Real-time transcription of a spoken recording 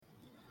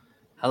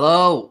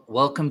Hello,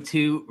 welcome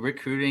to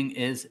Recruiting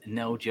is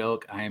No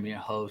Joke. I am your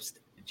host,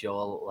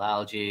 Joel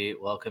Lalji.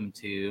 Welcome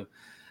to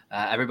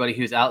everybody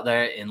who's out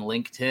there in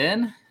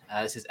LinkedIn.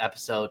 This is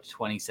episode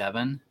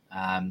 27.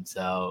 I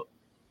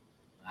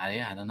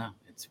don't know.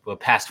 We're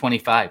past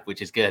 25,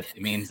 which is good.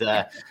 It means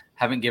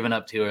haven't given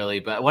up too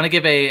early. But I want to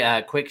give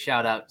a quick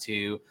shout out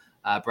to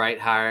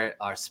BrightHire,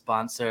 our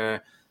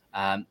sponsor.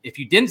 If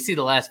you didn't see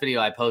the last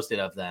video I posted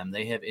of them,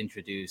 they have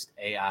introduced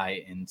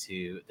AI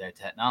into their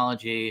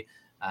technology.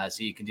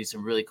 So you can do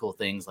some really cool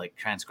things like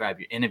transcribe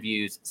your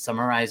interviews,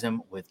 summarize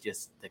them with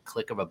just the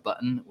click of a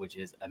button, which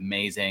is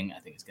amazing. I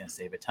think it's going to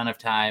save a ton of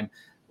time.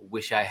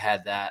 Wish I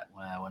had that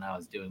when I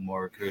was doing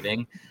more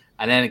recruiting.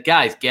 And then,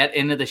 guys, get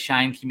into the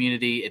Shine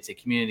community. It's a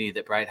community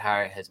that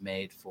BrightHire has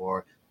made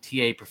for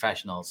TA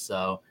professionals.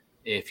 So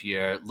if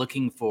you're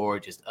looking for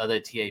just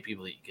other TA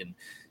people that you can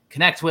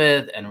connect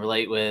with and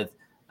relate with,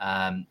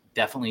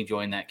 definitely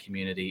join that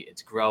community.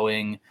 It's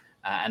growing.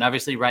 And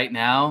obviously right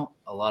now,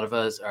 a lot of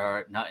us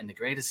are not in the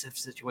greatest of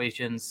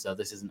situations. So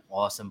this is an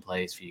awesome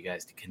place for you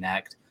guys to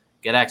connect,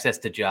 get access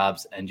to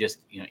jobs, and just,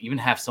 even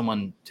have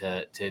someone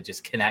to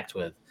just connect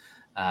with.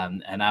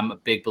 And I'm a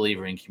big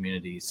believer in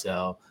communities.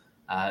 So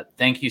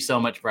thank you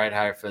so much,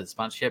 BrightHire, for the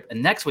sponsorship.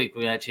 And next week,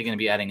 we're actually going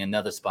to be adding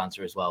another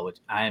sponsor as well, which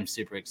I am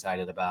super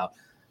excited about.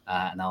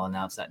 And I'll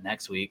announce that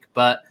next week.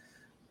 But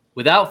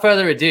without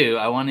further ado,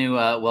 I want to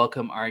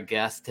welcome our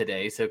guest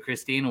today. So,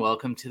 Christine,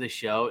 welcome to the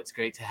show. It's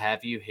great to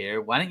have you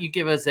here. Why don't you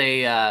give us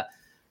a,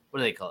 what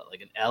do they call it,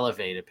 like an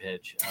elevator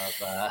pitch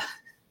of,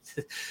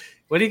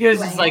 what do you guys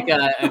just like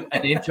an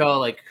intro,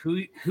 like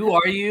who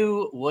are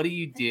you, what do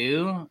you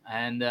do,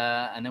 and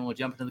then we'll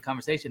jump into the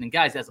conversation. And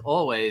guys, as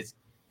always,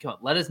 come on,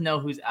 let us know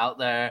who's out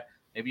there.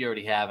 Maybe you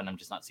already have, and I'm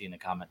just not seeing the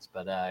comments,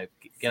 but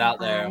get out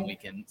there and we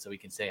can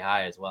say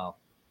hi as well.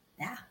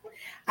 Yeah.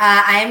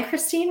 I am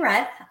Christine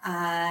Rudd.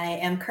 I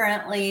am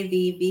currently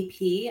the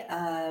VP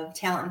of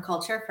Talent and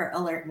Culture for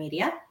Alert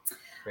Media.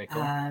 Very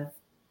cool.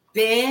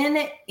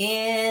 Been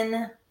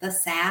in the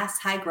SaaS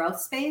high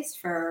growth space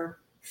for,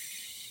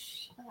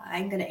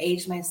 I'm going to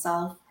age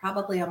myself,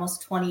 probably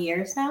almost 20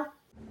 years now.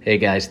 Hey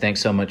guys,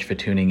 thanks so much for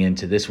tuning in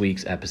to this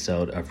week's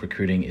episode of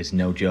Recruiting is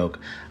No Joke.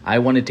 I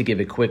wanted to give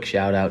a quick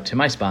shout out to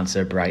my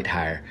sponsor,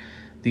 BrightHire.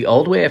 The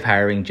old way of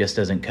hiring just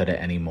doesn't cut it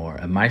anymore,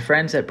 and my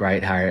friends at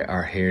BrightHire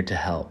are here to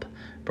help.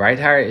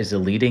 BrightHire is the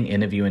leading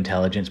interview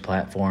intelligence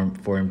platform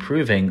for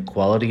improving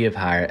quality of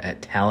hire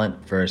at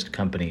talent-first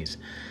companies.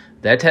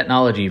 Their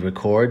technology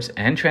records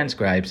and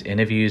transcribes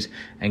interviews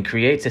and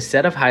creates a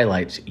set of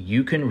highlights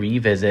you can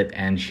revisit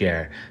and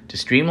share to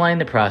streamline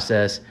the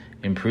process,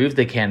 improve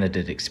the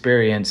candidate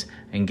experience,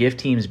 and give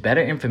teams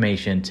better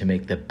information to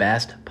make the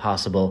best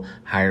possible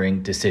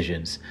hiring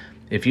decisions.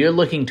 If you're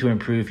looking to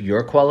improve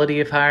your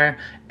quality of hire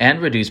and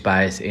reduce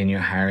bias in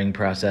your hiring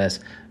process,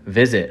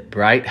 visit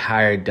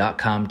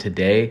brighthire.com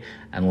today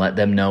and let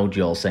them know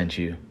Joel sent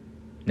you.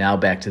 Now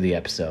back to the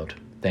episode.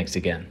 Thanks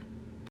again.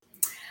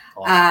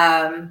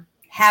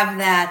 Have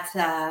that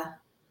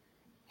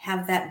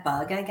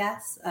bug, I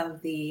guess,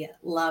 of the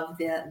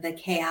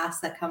chaos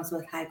that comes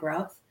with high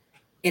growth.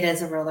 It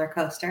is a roller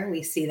coaster.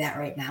 We see that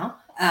right now.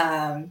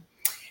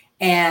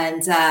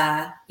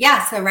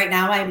 So right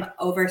now I'm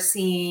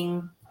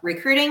overseeing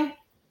recruiting,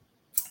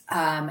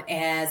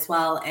 as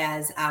well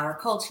as our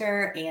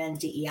culture and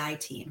DEI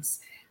teams.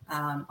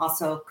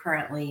 Also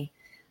currently,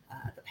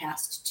 the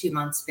past 2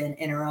 months, been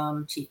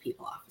interim chief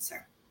people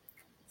officer.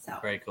 So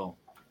very cool.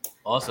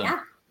 Awesome. Yeah.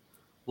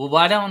 Well,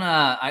 why don't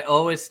I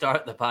always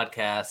start the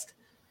podcast?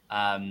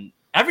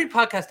 Every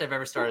podcast I've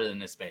ever started in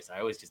this space, I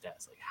always just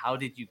ask, like, how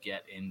did you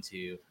get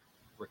into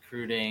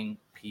recruiting,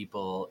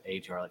 people,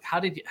 HR? Like, how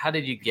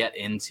did you get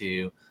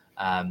into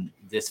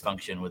this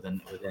function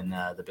within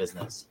the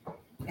business?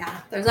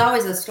 Yeah, there's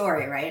always a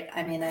story, right?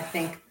 I mean, I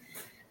think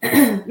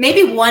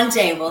maybe one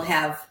day we'll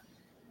have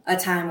a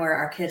time where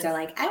our kids are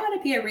like, I want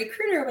to be a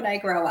recruiter when I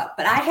grow up,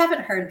 but I haven't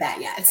heard that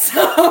yet.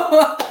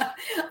 So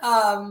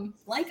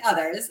like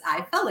others,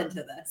 I fell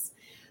into this.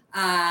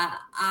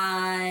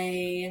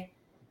 I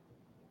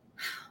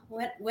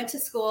went to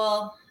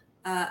school,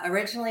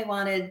 originally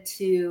wanted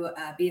to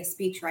be a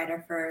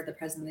speechwriter for the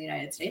President of the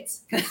United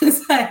States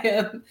because I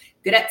am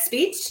good at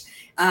speech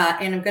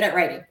and I'm good at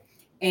writing.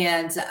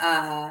 And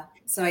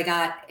so I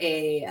got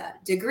a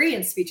degree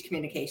in speech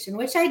communication,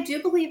 which I do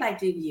believe I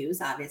do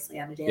use, obviously,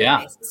 on a daily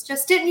basis.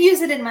 Just didn't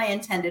use it in my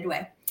intended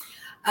way.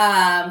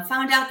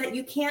 Found out that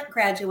you can't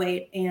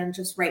graduate and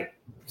just write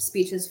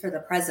speeches for the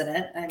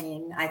president. I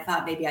mean, I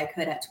thought maybe I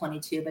could at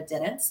 22, but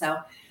didn't. So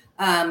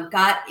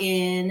got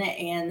in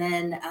and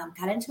then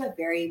got into a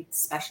very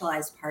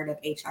specialized part of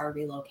HR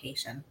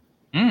relocation,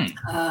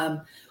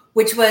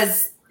 which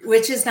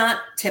is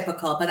not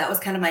typical, but that was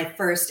kind of my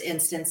first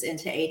instance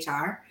into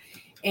HR.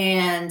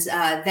 And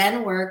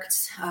then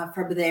worked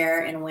from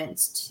there and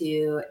went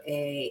to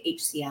a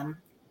HCM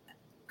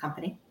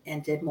company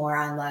and did more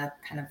on the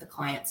kind of the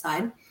client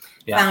side.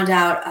 Yeah. Found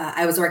out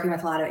I was working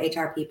with a lot of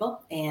HR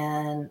people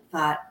and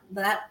thought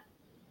that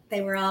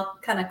they were all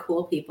kind of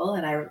cool people.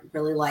 And I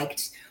really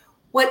liked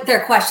what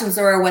their questions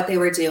were, what they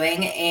were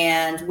doing,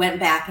 and went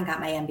back and got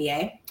my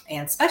MBA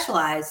and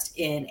specialized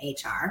in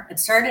HR and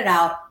started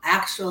out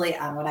actually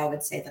on what I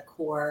would say the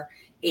core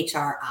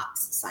HR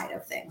ops side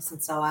of things.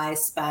 And so I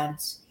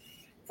spent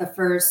the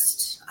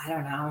first,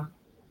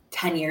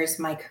 10 years of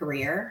my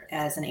career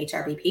as an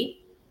HR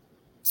VP,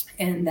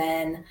 and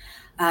then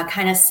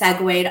kind of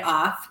segued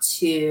off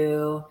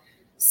to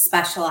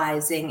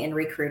specializing in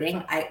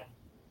recruiting. I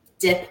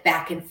dip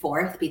back and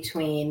forth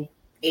between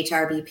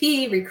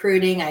HRBP,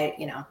 recruiting,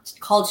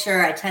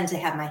 culture. I tend to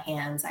have my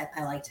hands. I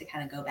like to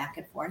kind of go back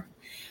and forth.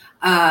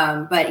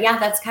 But yeah,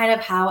 that's kind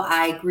of how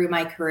I grew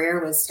my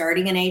career, was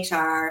starting in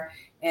HR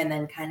and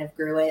then kind of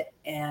grew it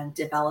and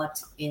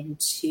developed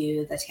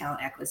into the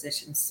talent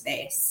acquisition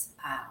space,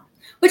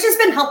 which has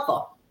been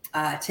helpful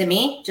to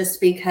me,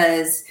 just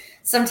because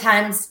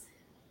sometimes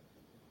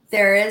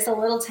there is a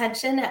little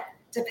tension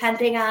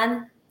depending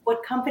on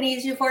what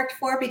companies you've worked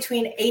for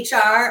between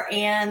HR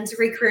and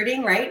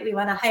recruiting, right? We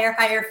want to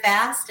hire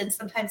fast. And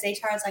sometimes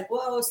HR is like,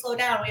 whoa, slow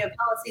down. We have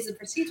policies and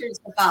procedures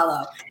to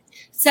follow.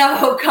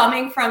 So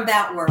coming from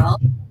that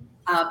world,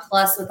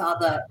 plus with all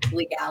the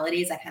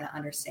legalities, I kind of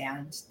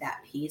understand that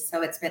piece.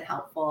 So it's been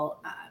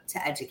helpful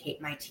to educate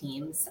my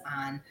teams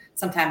on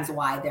sometimes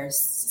why there's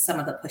some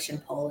of the push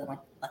and pull and like,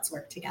 let's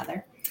work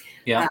together.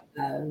 Yeah.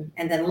 And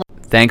then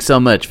thanks so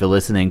much for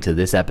listening to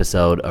this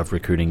episode of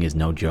Recruiting is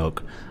No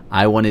Joke.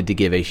 I wanted to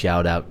give a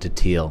shout out to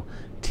Teal.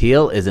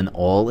 Teal is an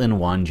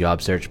all-in-one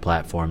job search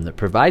platform that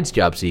provides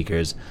job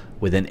seekers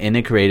with an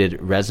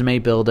integrated resume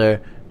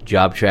builder,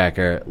 job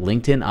tracker,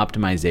 LinkedIn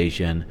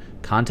optimization,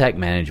 contact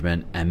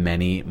management, and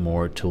many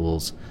more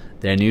tools.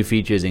 Their new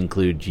features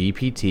include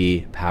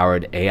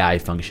GPT-powered AI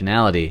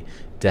functionality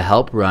to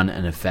help run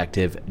an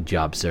effective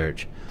job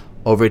search.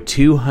 Over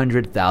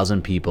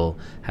 200,000 people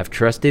have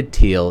trusted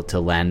Teal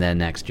to land their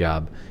next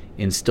job.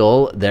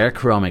 Install their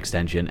Chrome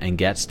extension and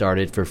get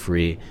started for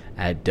free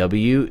at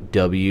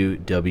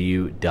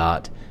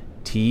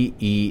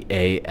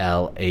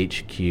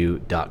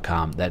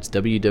www.tealhq.com. That's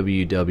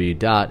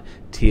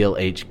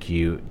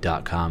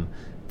www.tealhq.com.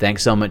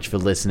 Thanks so much for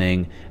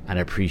listening, and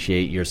I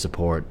appreciate your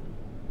support.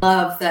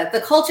 Love that.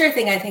 The culture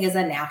thing, I think, is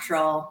a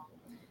natural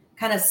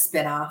kind of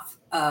spinoff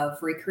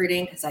of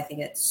recruiting, because I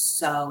think it's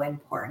so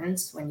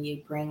important when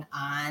you bring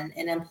on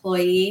an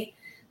employee.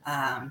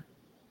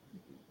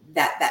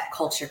 That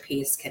culture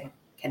piece can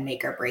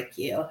make or break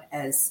you,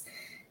 as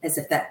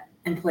if that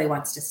employee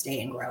wants to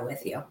stay and grow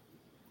with you.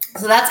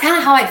 So that's kind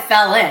of how I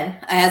fell in,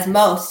 as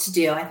most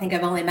do. I think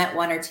I've only met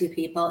one or two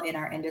people in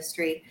our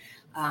industry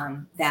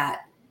that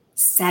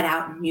set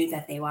out and knew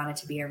that they wanted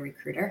to be a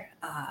recruiter.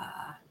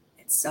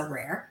 It's so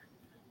rare.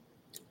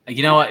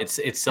 You know what?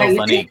 It's so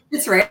funny.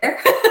 It's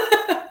rare.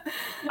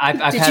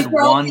 I've did had you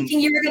grow one. Thinking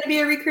you were going to be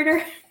a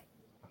recruiter?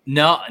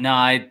 No,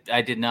 I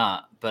did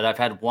not. But I've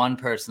had one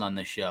person on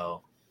the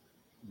show,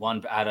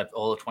 one out of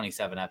all the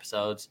 27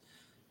 episodes.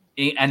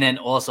 And then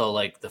also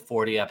like the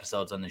 40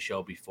 episodes on the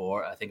show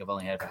before, I think I've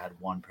only ever had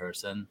one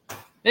person.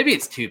 Maybe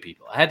it's two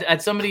people. I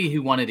had somebody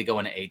who wanted to go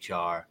into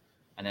HR,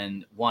 and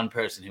then one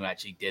person who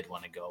actually did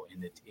want to go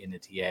in the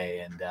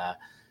TA. And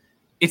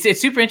it's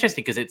super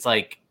interesting because it's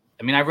like,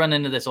 I mean, I run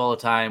into this all the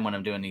time when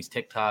I'm doing these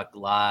TikTok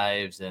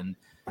lives, and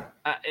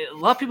a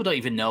lot of people don't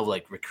even know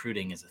like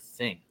recruiting is a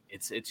thing.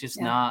 It's just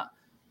not,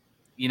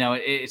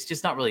 it's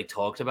just not really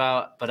talked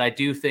about. But I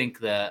do think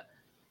that,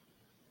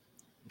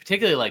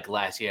 particularly like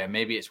last year,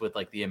 maybe it's with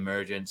like the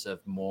emergence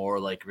of more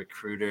like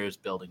recruiters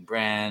building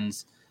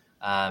brands.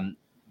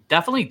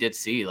 Definitely did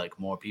see like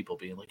more people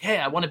being like, hey,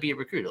 I want to be a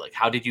recruiter. Like,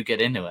 how did you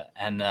get into it?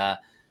 And,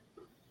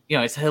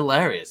 it's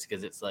hilarious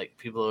because it's like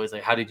people are always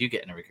like, how did you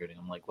get into recruiting?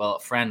 I'm like, well, a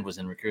friend was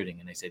in recruiting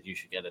and they said you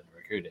should get into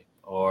recruiting.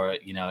 Or,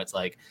 it's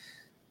like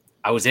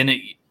I was in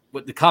it.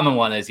 What the common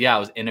one is, I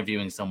was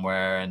interviewing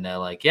somewhere and they're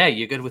like, yeah,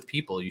 you're good with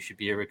people. You should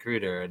be a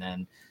recruiter. And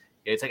then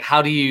it's like,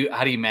 how do you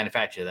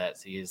manufacture that?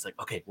 So you're just like,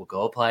 okay, we'll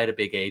go apply at a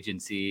big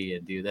agency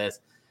and do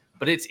this.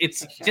 But it's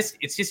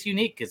just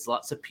unique because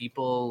lots of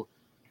people,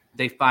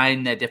 they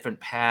find their different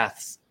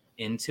paths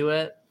into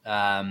it.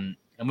 And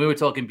we were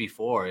talking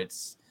before,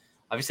 it's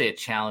obviously a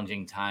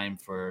challenging time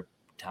for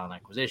talent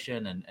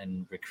acquisition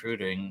and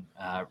recruiting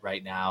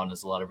right now. And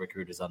there's a lot of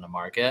recruiters on the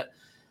market.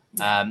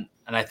 And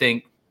I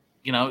think,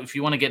 if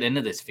you want to get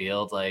into this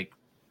field, like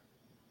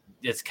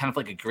it's kind of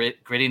like a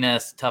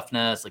grittiness,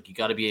 toughness. Like you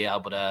got to be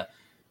able to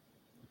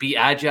be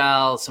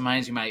agile.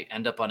 Sometimes you might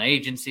end up on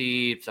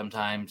agency.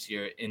 Sometimes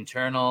you're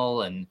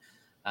internal. And,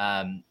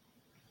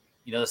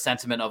 the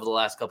sentiment over the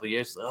last couple of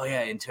years, oh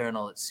yeah,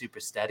 internal, it's super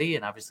steady.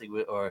 And obviously,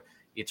 or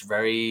it's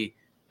very,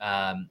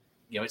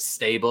 it's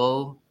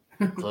stable.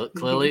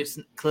 Clearly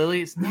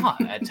it's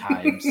not at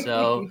times.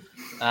 So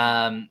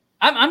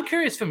I'm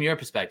curious from your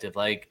perspective,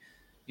 like,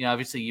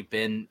 obviously you've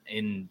been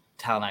in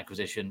talent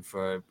acquisition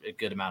for a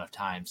good amount of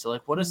time. So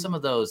like, what are some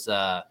of those,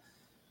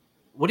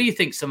 what do you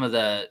think some of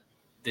the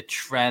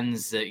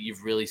trends that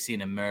you've really seen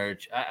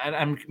emerge?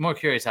 I'm more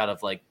curious out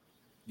of like,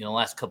 the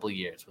last couple of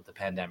years with the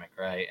pandemic,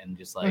 right? And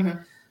just like,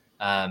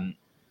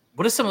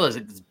 what are some of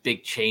those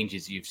big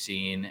changes you've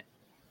seen,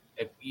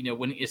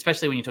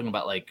 especially when you're talking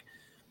about like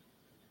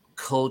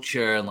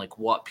culture and like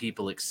what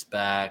people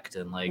expect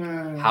and like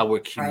how we're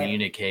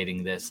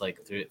communicating this like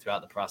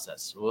throughout the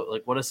process.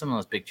 What are some of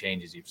those big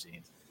changes you've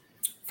seen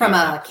from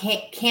a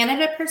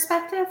candidate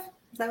perspective?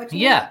 Is that what you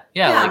mean?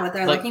 Yeah, like, what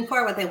they're looking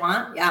for, what they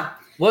want. Yeah,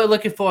 what they're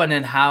looking for, and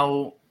then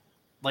how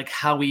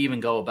we even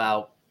go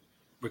about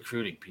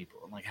recruiting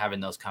people and like having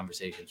those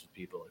conversations with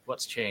people. Like,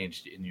 what's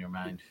changed in your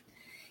mind?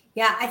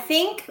 Yeah, I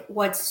think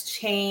what's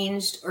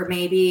changed, or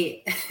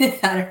maybe I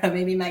don't know,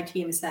 maybe my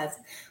team says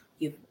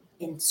you've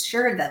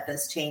ensured that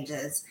this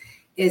changes,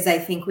 is I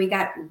think we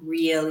got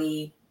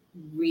really,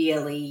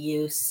 really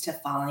used to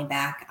falling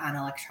back on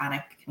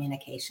electronic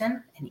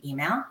communication and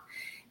email.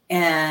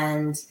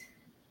 And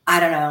I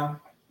don't know,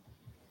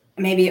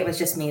 maybe it was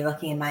just me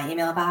looking in my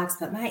email box,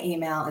 but my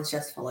email is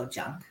just full of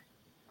junk.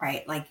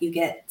 Right? Like you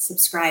get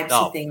subscribed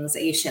to things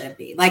that you shouldn't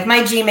be. Like my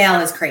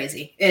Gmail is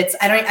crazy.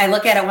 I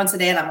look at it once a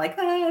day and I'm like,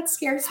 it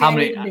scares me. I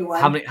need a new one.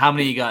 How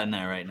many you got in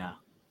there right now?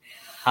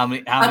 How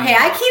many? Okay,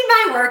 I keep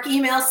my work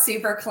email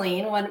super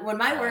clean. When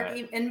my work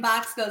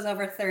inbox goes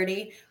over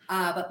 30,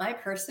 but my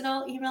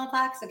personal email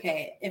box,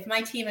 okay, if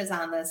my team is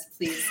on this,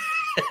 please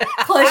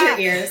close your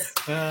ears.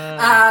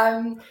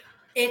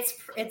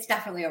 It's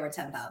definitely over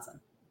 10,000.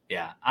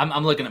 Yeah,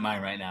 I'm looking at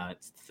mine right now.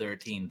 It's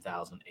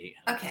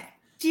 13,800. Okay.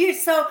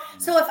 So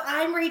if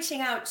I'm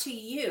reaching out to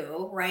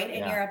you, right,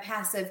 and you're a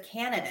passive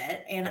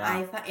candidate, and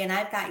I've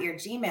got your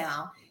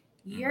Gmail,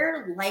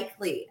 you're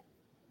likely,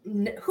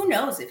 who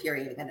knows if you're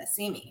even going to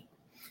see me.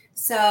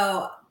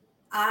 So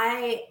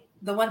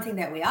the one thing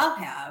that we all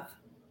have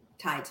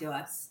tied to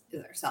us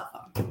is our cell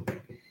phone.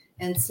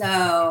 And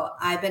so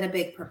I've been a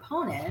big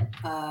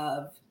proponent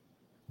of,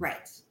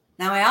 right.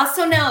 Now I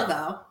also know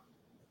though,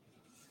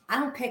 I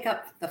don't pick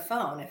up the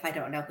phone if I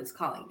don't know who's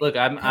calling me. Look,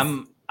 I'm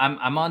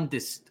on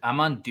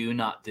do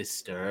not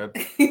disturb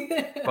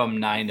from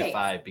 9 to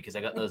 5 because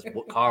I got those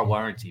car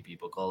warranty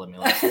people calling me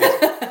like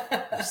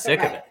I'm sick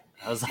of it.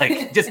 I was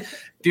like, just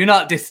do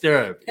not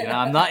disturb.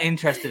 I'm not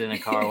interested in a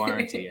car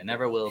warranty. I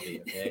never will be.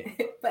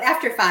 Okay. But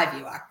after 5,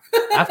 you are.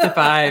 After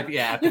 5.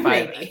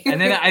 Maybe. And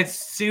then as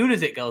soon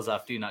as it goes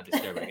off, do not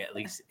disturb. I get at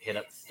least hit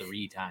up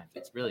 3 times.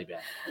 It's really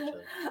bad,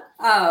 actually.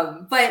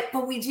 But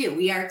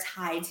we are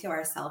tied to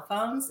our cell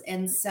phones,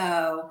 and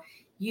so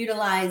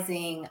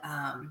utilizing,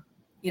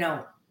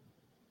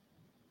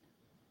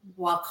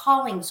 while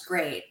calling's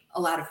great, a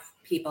lot of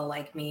people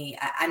like me,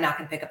 I'm not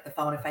going to pick up the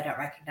phone if I don't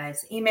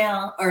recognize the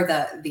email or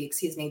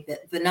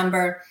the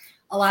number.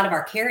 A lot of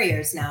our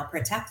carriers now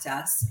protect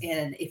us,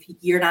 and if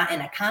you're not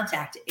in a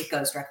contact, it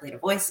goes directly to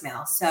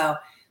voicemail. So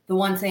the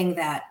one thing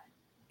that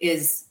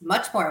is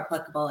much more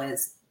applicable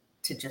is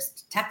to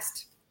just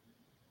text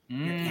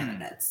your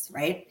candidates,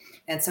 right?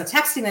 And so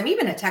texting them,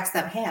 even to text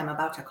them, hey, I'm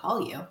about to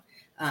call you,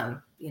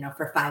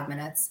 for 5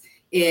 minutes,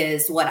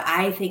 is what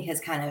I think has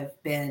kind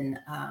of been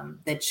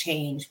the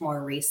change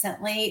more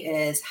recently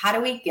is how do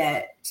we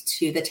get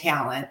to the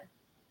talent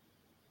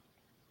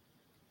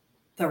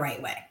the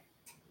right way?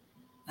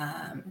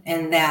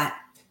 And that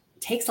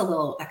takes a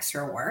little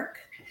extra work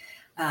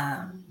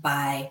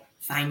by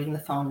finding the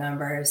phone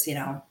numbers,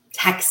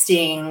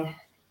 texting,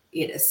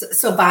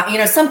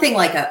 something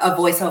like a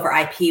voice over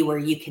IP where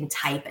you can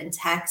type and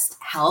text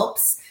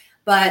helps.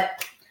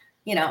 But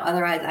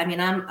otherwise,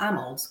 I'm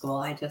old school.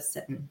 I can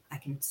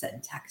sit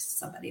and text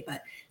somebody.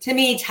 But to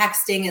me,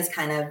 texting has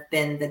kind of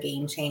been the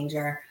game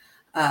changer.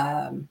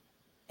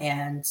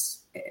 And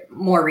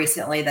more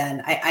recently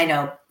than I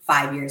know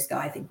 5 years ago,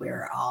 I think we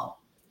were all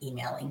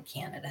emailing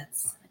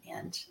candidates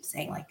and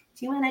saying like,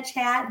 do you want to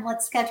chat? And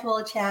let's schedule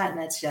a chat.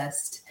 And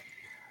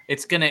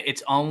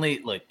it's only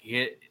like,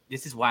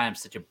 this is why I'm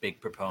such a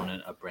big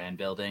proponent of brand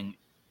building,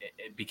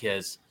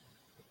 because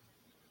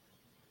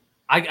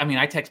I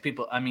text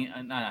people. I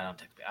don't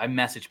text people. I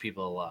message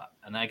people a lot,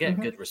 and I get a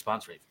good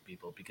response rate from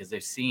people because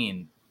they've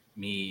seen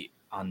me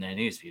on their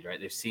newsfeed, right?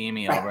 They've seen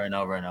me over and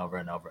over and over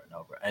and over and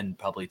over, and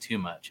probably too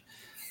much.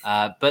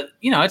 But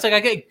it's like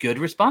I get a good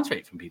response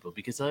rate from people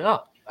because they're like,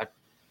 oh, I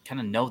kind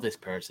of know this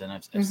person.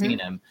 I've seen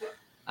him.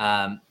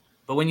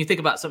 But when you think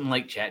about something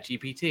like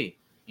ChatGPT,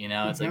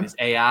 it's like this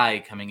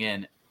AI coming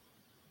in.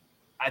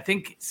 I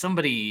think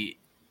somebody,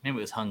 maybe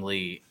it was Hung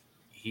Lee,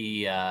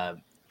 he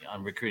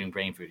on Recruiting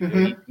Brain Food,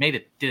 he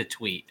did a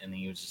tweet, and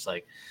he was just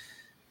like,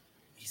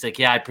 he's like,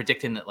 yeah, I'm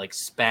predicting that like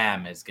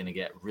spam is going to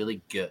get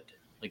really good.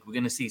 Like we're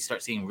going to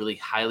start seeing really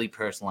highly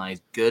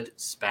personalized, good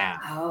spam.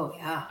 Oh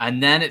yeah.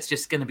 And then it's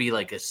just going to be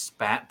like good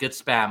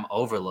spam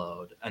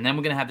overload. And then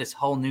we're going to have this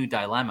whole new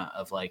dilemma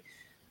of like,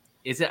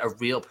 is it a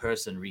real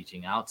person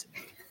reaching out to me?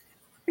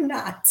 Or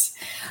not. So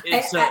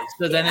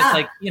then it's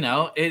like,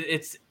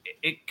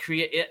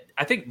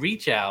 I think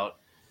reach out.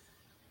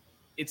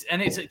 It's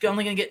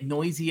only going to get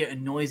noisier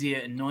and noisier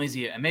and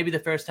noisier. And maybe the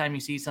first time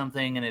you see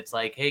something and it's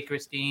like, hey,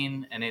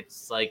 Christine, and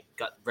it's like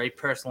got very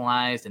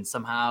personalized, and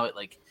somehow it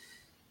like,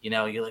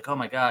 you're like, oh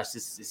my gosh,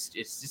 this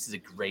is a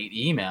great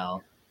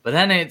email. But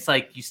then it's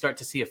like you start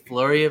to see a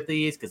flurry of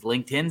these because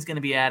LinkedIn's going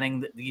to be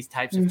adding these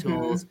types of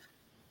tools.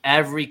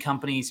 Every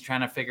company's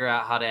trying to figure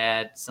out how to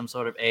add some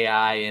sort of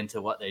AI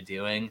into what they're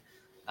doing.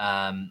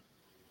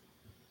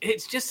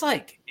 It's just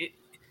like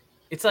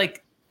it's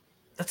like,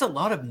 that's a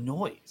lot of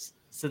noise.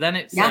 So then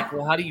it's like,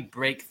 well, how do you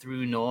break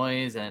through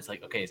noise? And it's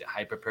like, okay, is it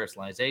hyper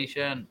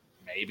personalization?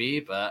 Maybe,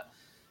 but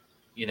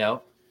you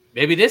know,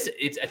 maybe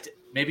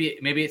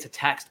maybe it's a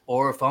text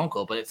or a phone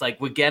call, but it's like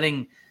we're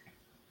getting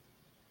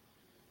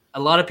a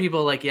lot of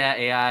people like, yeah,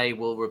 AI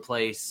will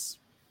replace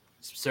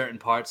certain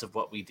parts of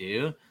what we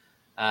do.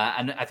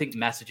 And I think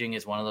messaging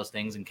is one of those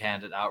things, and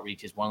candidate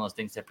outreach is one of those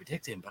things they're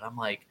predicting. But I'm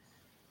like,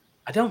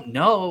 I don't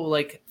know.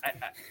 Like,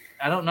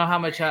 I don't know how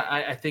much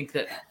I think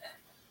that.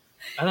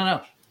 I don't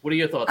know. What are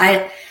your thoughts?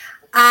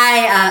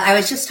 I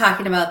was just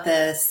talking about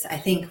this. I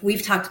think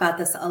we've talked about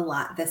this a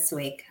lot this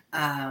week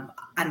on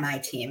my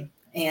team.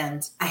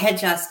 And I had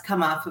just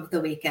come off of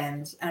the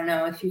weekend. I don't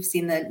know if you've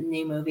seen the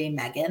new movie,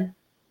 Megan.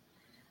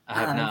 I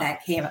have not.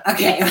 That came.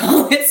 Okay.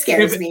 Well, it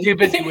scares me. Too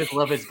busy with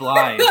Love is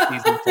Blind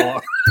season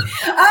 4.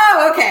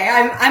 Oh, okay.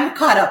 I'm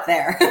caught up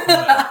there.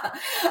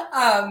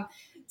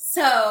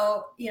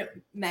 So,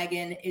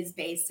 Megan is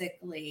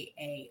basically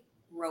a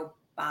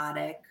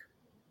robotic,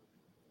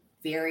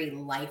 very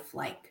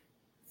lifelike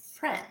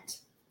friend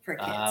for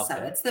kids.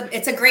 Okay. So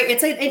it's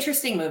an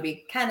interesting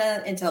movie, kind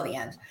of until the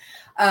end.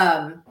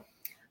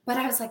 But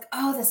I was like,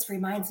 oh, this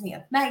reminds me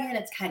of Megan.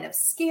 It's kind of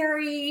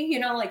scary,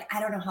 like, I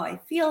don't know how I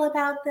feel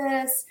about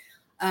this.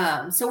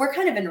 So we're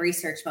kind of in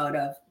research mode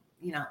of,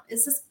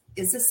 is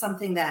this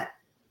something that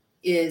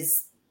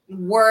is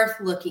worth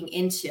looking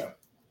into?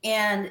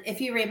 And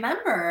if you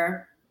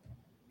remember,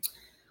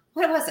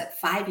 what was it,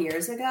 5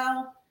 years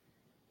ago,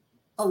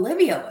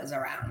 Olivia was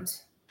around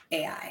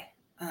AI.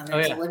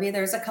 Olivia,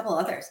 there's a couple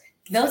others.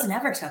 Those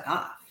never took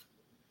off.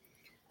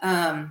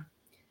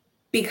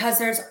 Because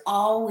there's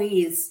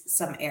always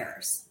some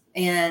errors.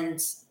 And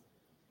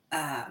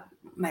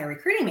my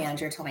recruiting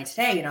manager told me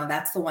today,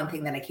 that's the one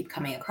thing that I keep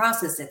coming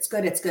across is it's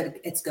good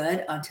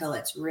until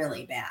it's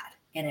really bad.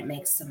 And it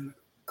makes some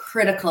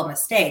critical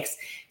mistakes.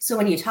 So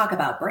when you talk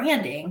about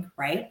branding,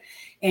 right,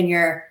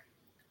 and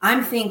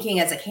I'm thinking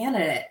as a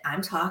candidate,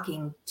 I'm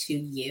talking to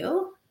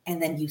you, and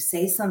then you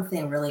say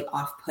something really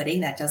off-putting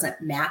that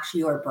doesn't match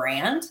your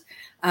brand.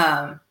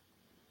 Now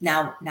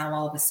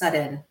all of a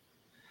sudden,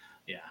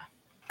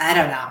 I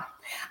don't know.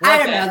 Well, I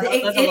don't know.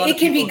 It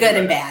can be good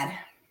and bad.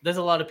 There's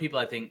a lot of people,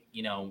 I think,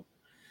 even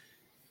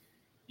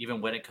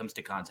when it comes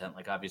to content,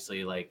 like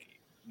obviously, like,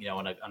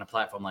 on a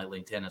platform like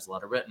LinkedIn, there's a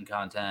lot of written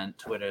content.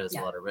 Twitter, there's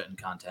a lot of written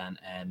content.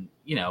 And,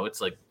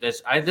 it's like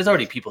there's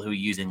already people who are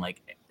using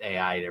like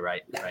AI to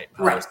write posts.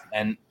 Right.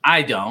 And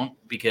I don't,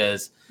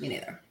 because me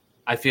neither.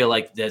 I feel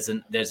like there's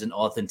an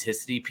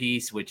authenticity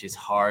piece, which is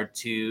hard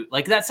to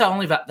like. That's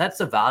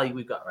the value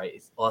we've got, right?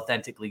 It's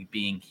authentically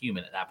being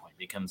human. At that point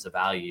becomes a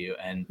value,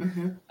 and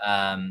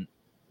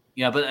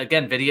but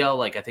again, video.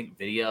 Like I think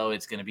video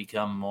is going to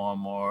become more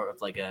and more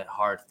of like a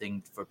hard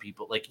thing for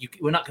people. Like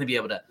we're not going to be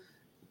able to.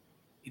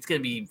 It's going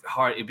to be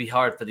hard. It'd be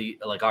hard for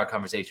our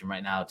conversation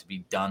right now to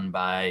be done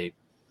by,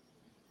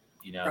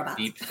 robots.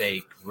 Deep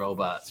fake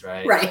robots,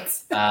 right?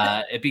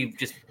 Right. It'd be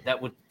that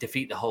would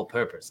defeat the whole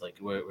purpose. Like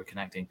we're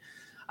connecting.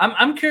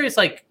 I'm curious,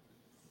 like,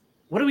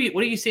 what are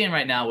you seeing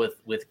right now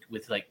with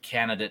like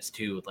candidates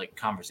too, with like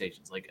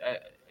conversations, like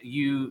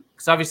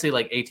because obviously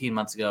like 18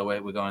 months ago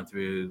we're going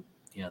through,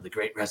 the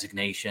Great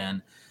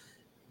Resignation.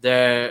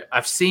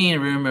 I've seen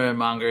rumor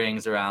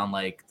mongerings around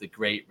like the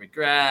Great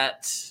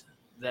Regret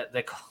that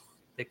they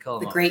call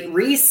the Great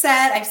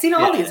Reset. I've seen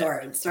all these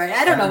words, right?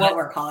 I don't know what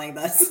we're calling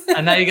this.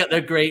 And now you got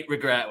the Great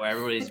Regret, where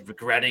everybody's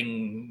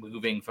regretting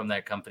moving from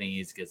their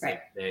companies because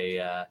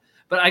they.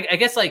 But I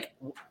guess, like,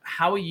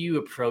 how are you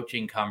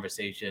approaching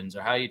conversations,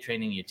 or how are you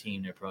training your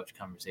team to approach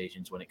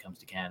conversations when it comes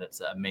to candidates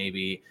that are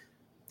maybe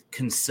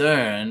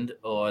concerned,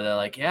 or they're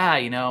like,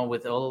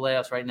 with all the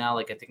layoffs right now,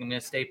 like I think I'm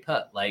going to stay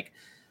put. Like,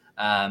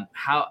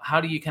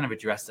 how do you kind of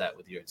address that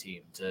with your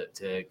team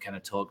to kind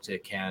of talk to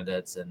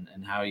candidates, and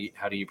how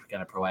do you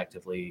kind of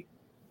proactively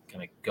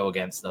kind of go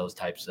against those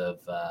types of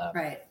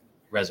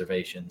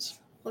reservations?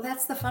 Well,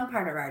 that's the fun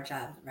part of our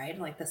job, right?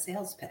 Like the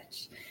sales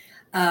pitch.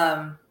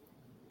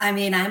 I'm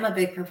a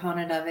big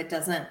proponent of it.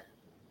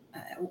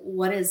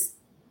 What is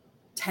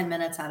 10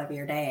 minutes out of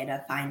your day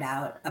to find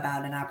out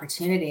about an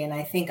opportunity? And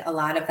I think a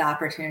lot of the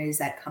opportunities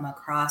that come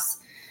across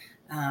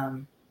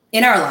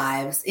in our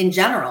lives in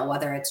general,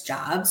 whether it's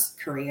jobs,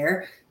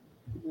 career,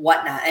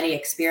 whatnot, any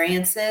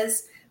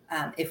experiences,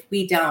 if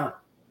we don't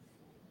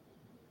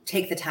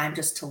take the time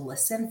just to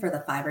listen for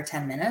the 5 or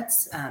 10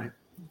 minutes,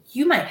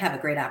 you might have a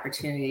great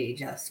opportunity to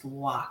just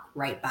walk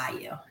right by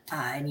you,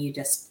 and you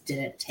just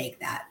didn't take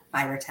that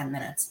 5 or 10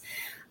 minutes.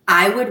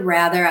 I've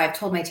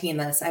told my team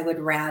this, I would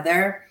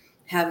rather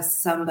have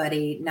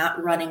somebody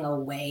not running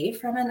away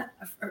from a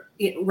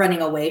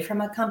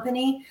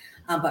company,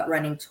 but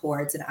running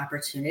towards an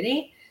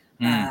opportunity.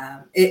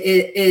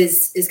 It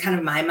is kind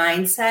of my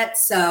mindset.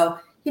 So,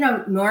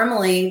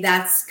 normally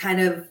that's kind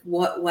of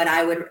what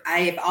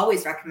I've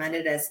always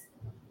recommended is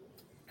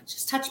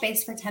just touch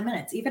base for 10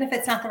 minutes. Even if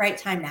it's not the right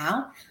time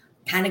now,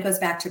 kind of goes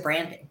back to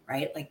branding,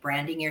 right? Like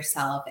branding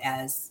yourself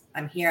as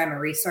I'm here, I'm a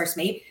resource.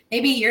 Maybe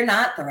you're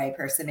not the right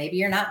person. Maybe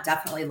you're not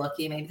definitely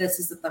looking. Maybe this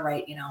isn't the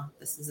right,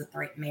 this isn't the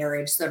right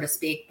marriage, so to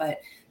speak,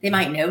 but they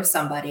might know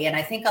somebody. And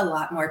I think a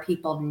lot more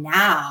people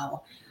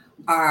now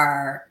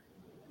are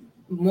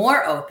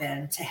more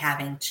open to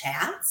having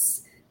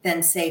chats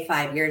than say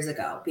 5 years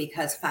ago,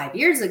 because 5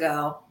 years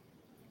ago,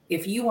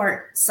 if you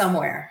weren't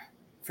somewhere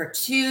for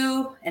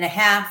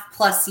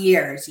 2.5+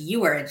 years,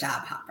 you were a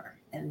job hopper.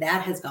 And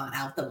that has gone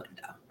out the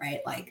window,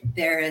 right? Like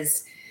there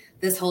is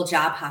this whole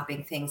job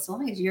hopping thing. So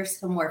long as you're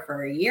somewhere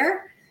for a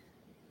year,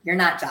 you're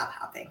not job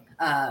hopping.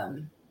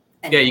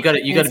 You got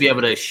to be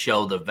able to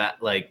show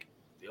like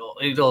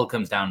it all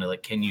comes down to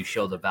like, can you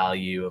show the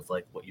value of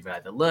like what you've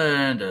had to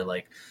learn or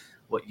like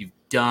what you've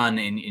done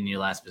in your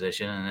last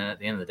position? And then at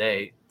the end of the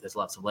day, there's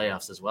lots of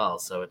layoffs as well.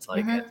 So it's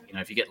like,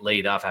 if you get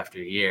laid off after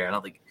a year, I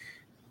don't think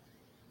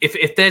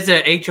if there's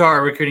an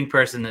HR recruiting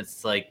person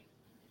that's like,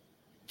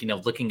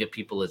 looking at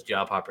people as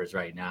job hoppers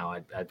right now,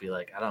 I'd be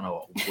like, I don't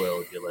know what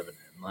world you're living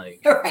in.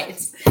 Like,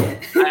 right.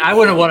 I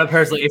wouldn't want to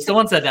personally, if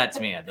someone said that to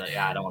me, I'd be like,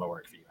 yeah, I don't want to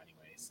work for you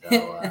anyway.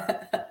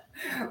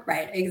 So,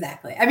 right.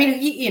 Exactly. I mean,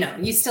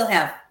 you still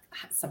have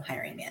some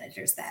hiring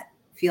managers that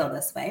feel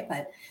this way,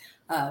 but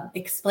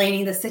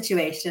explaining the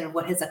situation of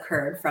what has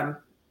occurred from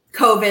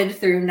COVID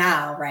through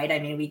now, right? I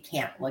mean, we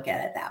can't look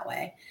at it that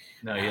way.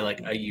 No, you're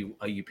like, are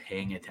you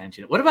paying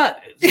attention? What about,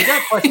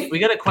 we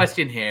got a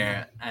question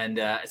here, and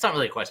it's not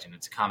really a question,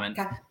 it's a comment.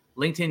 Okay.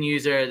 LinkedIn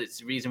user, it's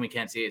the reason we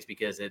can't see it is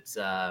because it's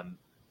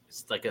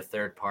like a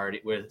third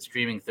party. We're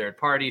streaming third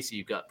party, so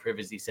you've got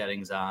privacy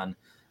settings on.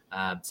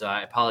 So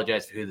I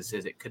apologize for who this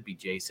is. It could be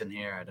Jason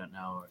here. I don't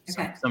know.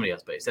 Or somebody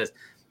else, but it says,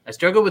 I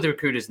struggle with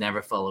recruiters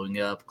never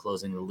following up,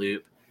 closing the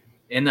loop,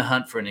 in the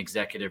hunt for an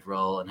executive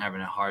role and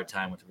having a hard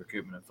time with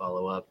recruitment and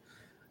follow up.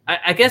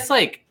 I guess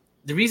like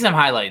the reason I'm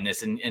highlighting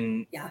this and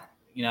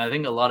I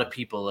think a lot of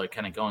people are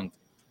kind of going,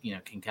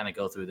 can kind of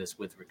go through this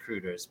with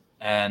recruiters.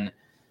 And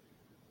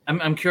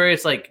I'm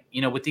curious, like,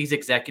 with these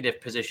executive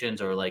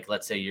positions or like,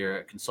 let's say you're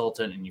a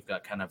consultant and you've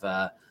got kind of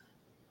a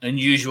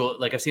unusual,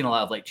 like I've seen a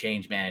lot of like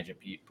change management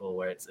people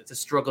where it's a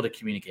struggle to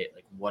communicate.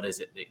 Like, what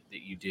is it that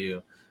you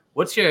do?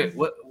 What's your,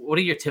 what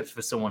are your tips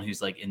for someone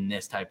who's like in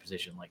this type of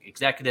position, like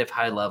executive,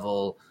 high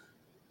level,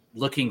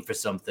 looking for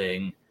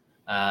something,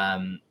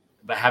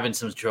 but having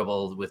some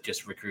trouble with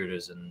just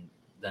recruiters and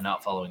they're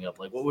not following up?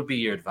 Like, what would be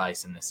your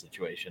advice in this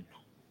situation?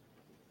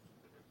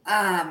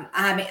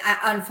 I mean,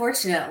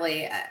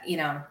 unfortunately,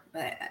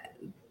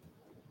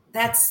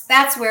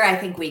 that's where I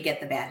think we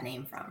get the bad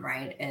name from,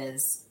 right?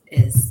 Is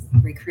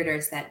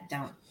recruiters that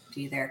don't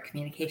do their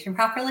communication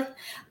properly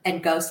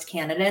and ghost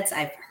candidates.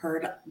 I've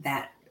heard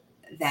that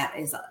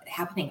is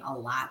happening a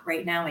lot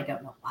right now. I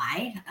don't know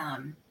why.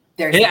 And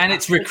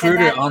it's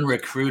recruiter on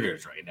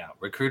recruiters right now.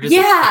 Recruiters.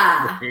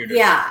 Recruiters.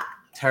 Yeah.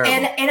 Terrible.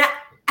 And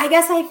I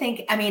guess I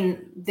think, I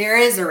mean, there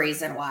is a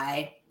reason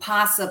why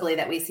possibly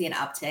that we see an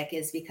uptick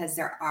is because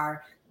there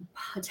are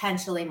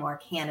potentially more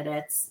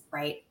candidates,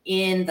 right,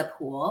 in the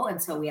pool.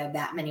 And so we have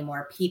that many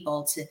more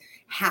people to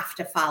have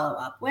to follow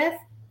up with.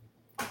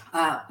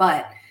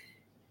 But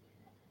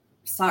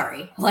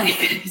sorry,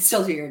 like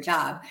still do your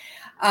job.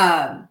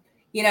 I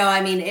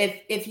mean,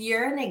 if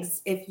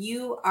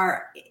you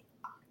are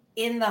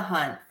in the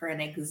hunt for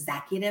an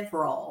executive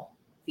role,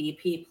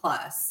 VP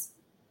plus,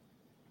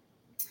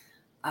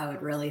 I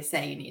would really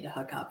say you need to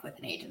hook up with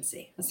an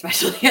agency,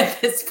 especially at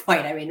this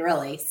point. I mean,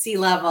 really,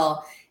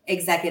 C-level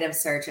executive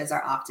searches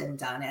are often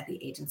done at the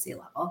agency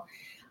level.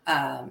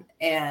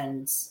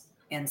 And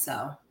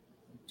so,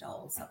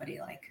 Joel, somebody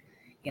like,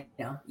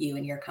 you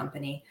and your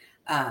company.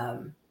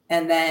 And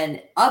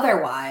then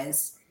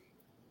otherwise,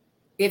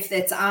 if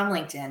it's on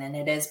LinkedIn and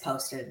it is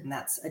posted and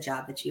that's a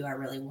job that you are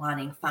really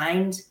wanting,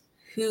 find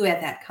who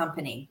at that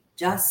company,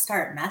 just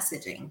start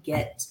messaging,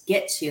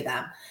 get to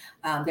them.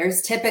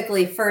 There's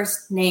typically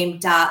first name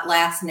dot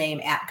last name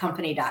at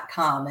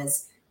company.com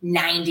is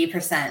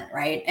 90%,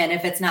 right? And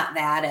if it's not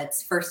that,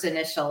 it's first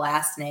initial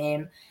last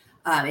name.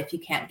 If you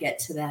can't get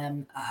to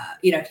them,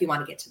 if you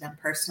want to get to them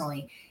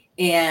personally,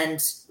 and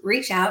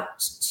reach out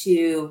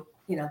to,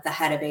 the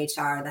head of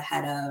HR, the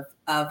head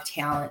of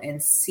talent,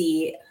 and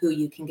see who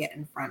you can get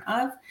in front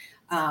of.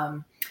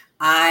 I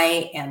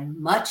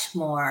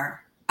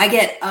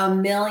get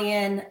 1.5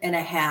 million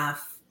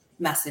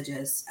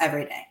messages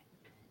every day.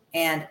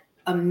 And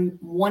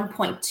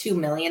 1.2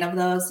 million of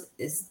those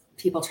is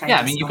people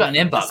trying to you've got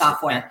an inbox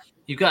software.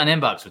 You've got an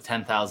inbox with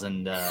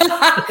 10,000.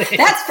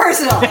 That's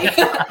personally.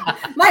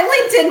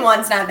 My LinkedIn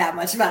one's not that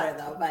much better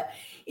though, but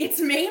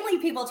it's mainly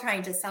people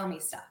trying to sell me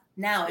stuff.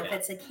 Now, if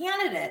it's a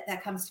candidate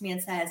that comes to me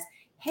and says,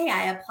 hey,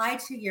 I applied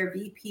to your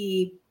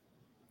VP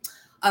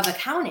of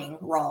accounting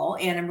role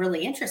and I'm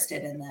really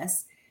interested in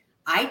this,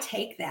 I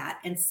take that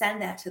and send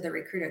that to the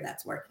recruiter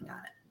that's working on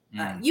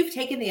it. You've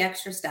taken the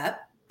extra step.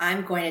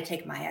 I'm going to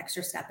take my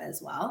extra step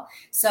as well.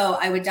 So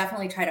I would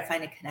definitely try to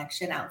find a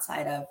connection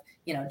outside of,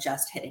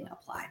 just hitting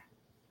apply.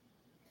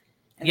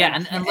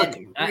 And look,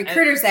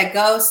 recruiters that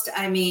ghost,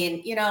 I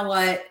mean, you know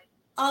what?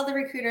 All the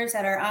recruiters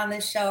that are on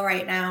this show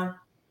right now,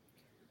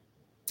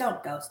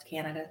 don't ghost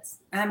candidates.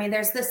 I mean,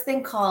 there's this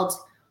thing called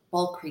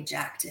bulk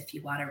reject. If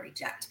you want to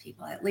reject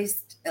people, at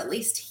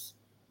least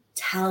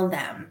tell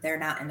them they're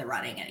not in the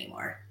running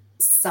anymore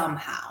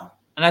somehow.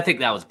 And I think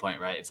that was the point,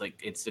 right? It's like,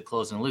 it's the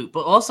closing loop.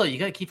 But also, you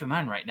got to keep in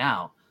mind right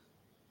now,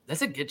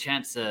 there's a good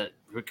chance that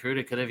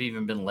recruiter could have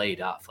even been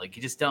laid off. Like,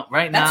 you just don't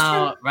right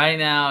now.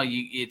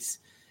 It's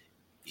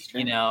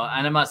you know,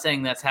 and I'm not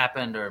saying that's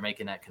happened or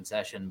making that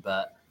concession,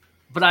 but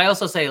I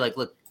also say, like,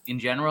 look, in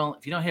general,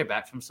 if you don't hear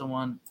back from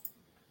someone,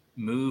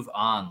 move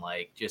on.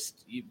 Like,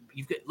 just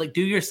you've got, like,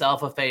 do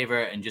yourself a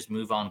favor and just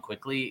move on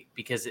quickly,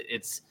 because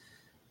it's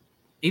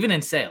even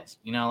in sales,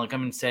 you know, like,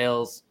 I'm in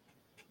sales,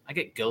 I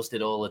get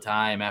ghosted all the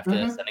time after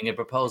sending a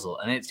proposal,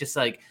 and it's just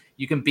like,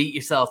 you can beat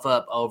yourself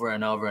up over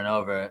and over and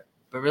over,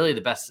 but really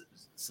the best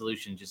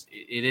solution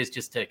is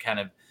just to kind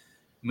of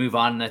move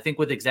on. And I think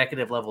with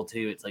executive level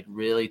too, it's like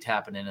really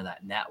tapping into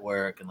that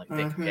network and like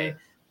think, okay,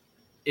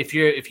 if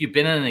you've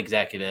been an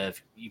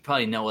executive, you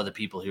probably know other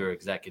people who are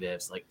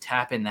executives. Like,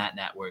 tap in that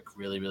network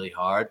really, really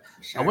hard.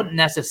 Sure. I wouldn't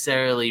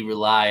necessarily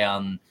rely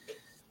on,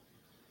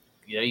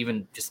 you know,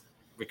 even just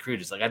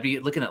recruiters. Like, I'd be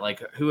looking at,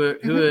 like, who are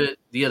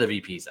the other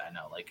VPs I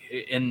know. Like,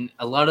 in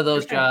a lot of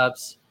those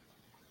jobs,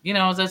 you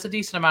know, there's a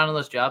decent amount of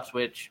those jobs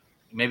which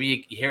maybe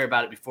you hear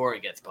about it before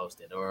it gets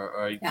posted,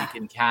 or you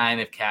can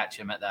kind of catch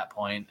him at that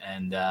point.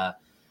 And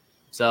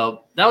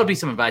so that would be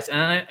some advice.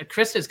 And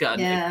Krista's got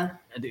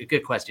a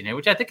good question here,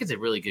 which I think is a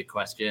really good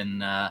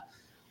question.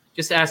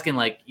 Just asking,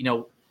 like, you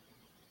know,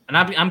 and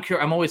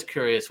I'm always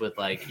curious with,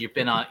 like, you've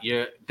been on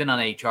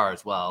HR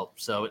as well,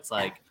 so it's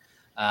like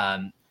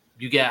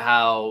you get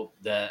how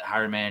the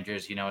hiring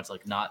managers, you know, it's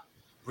like, not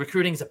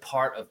recruiting is a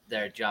part of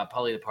their job,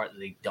 probably the part that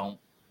they don't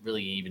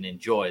really even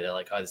enjoy. They're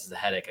like, oh, this is a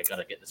headache, I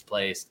gotta get this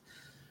placed.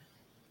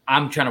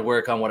 I'm trying to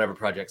work on whatever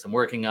projects I'm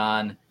working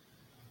on,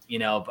 you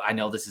know, but I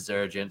know this is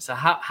urgent. So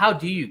how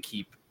do you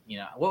keep, you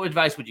know, what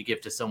advice would you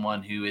give to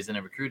someone who is in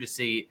a recruiter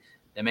seat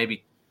that may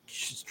be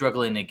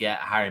struggling to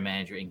get a hiring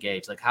manager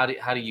engaged? Like, how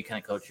do you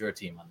kind of coach your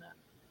team on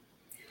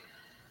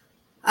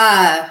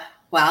that?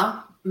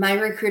 Well, my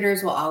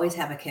recruiters will always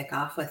have a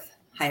kickoff with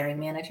hiring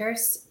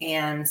managers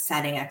and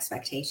setting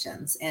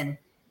expectations. And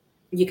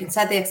you can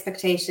set the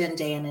expectation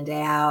day in and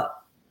day out.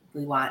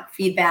 We want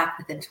feedback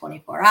within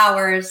 24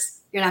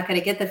 hours. You're not going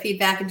to get the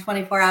feedback in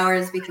 24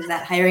 hours because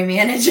that hiring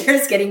manager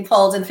is getting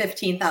pulled in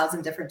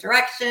 15,000 different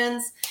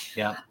directions.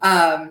 Yeah.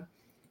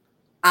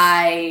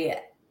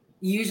 I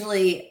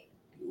usually,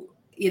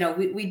 you know,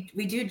 we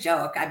do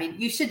joke. I mean,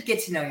 you should get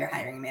to know your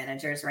hiring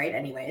managers, right?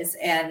 Anyways,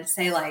 and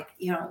say, like,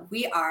 you know,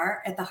 we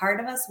are at the heart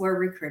of us, we're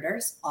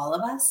recruiters, all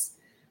of us.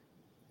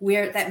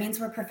 That means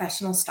we're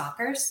professional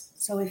stalkers.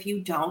 So if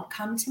you don't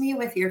come to me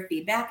with your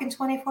feedback in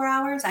 24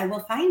 hours, I will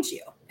find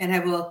you and I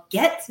will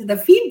get the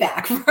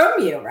feedback from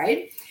you,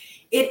 right?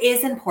 It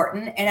is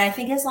important. And I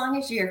think as long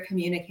as you're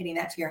communicating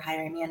that to your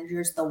hiring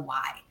managers, the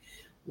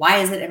why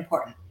is it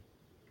important?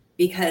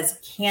 Because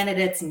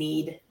candidates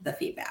need the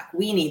feedback.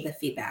 We need the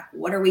feedback.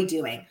 What are we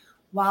doing?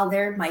 While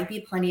there might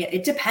be plenty,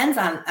 it depends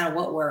on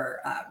what we're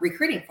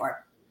recruiting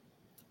for.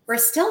 We're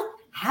still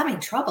having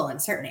trouble in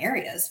certain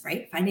areas,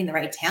 right? Finding the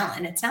right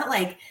talent. It's not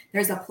like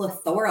there's a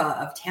plethora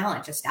of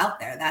talent just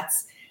out there.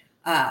 That's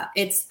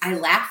I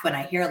laugh when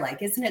I hear,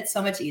 like, isn't it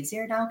so much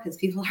easier now because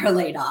people are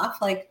laid off?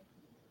 Like,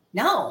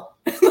 no,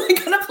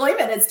 like,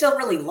 unemployment is still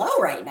really low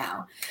right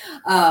now.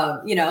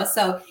 You know,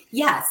 so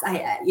yes,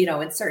 you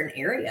know, in certain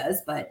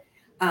areas, but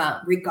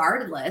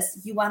regardless,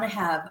 you want to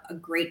have a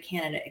great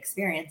candidate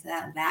experience,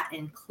 that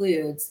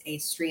includes a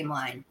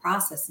streamlined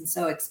process. And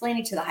so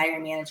explaining to the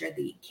hiring manager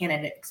the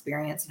candidate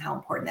experience and how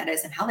important that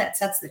is and how that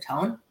sets the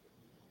tone,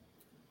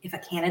 if a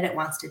candidate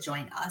wants to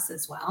join us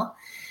as well,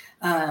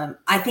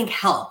 I think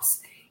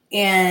helps.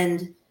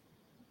 And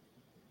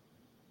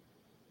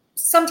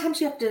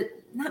sometimes you have to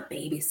not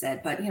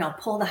babysit, but, you know,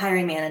 pull the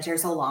hiring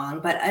managers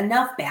along, but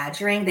enough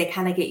badgering, they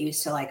kind of get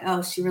used to, like,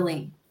 oh, she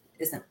really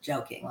isn't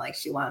joking. Like,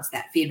 she wants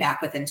that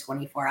feedback within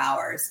 24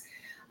 hours.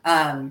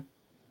 And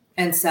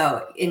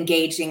so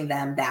engaging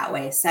them that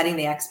way, setting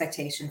the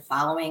expectation,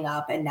 following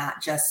up, and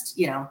not just,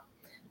 you know,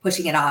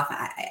 pushing it off.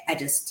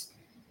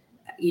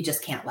 You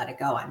just can't let it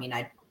go. I mean,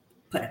 I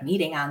put a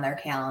meeting on their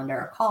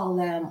calendar, call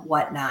them,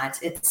 whatnot.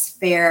 It's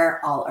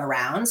fair all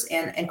around.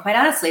 And quite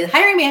honestly, the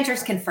hiring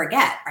managers can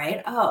forget,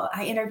 right? Oh,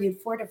 I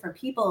interviewed 4 different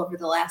people over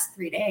the last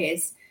 3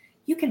 days.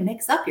 You can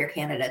mix up your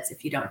candidates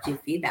if you don't do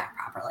feedback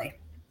properly.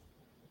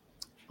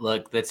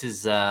 Look, this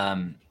is, I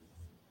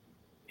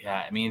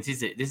mean,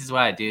 this is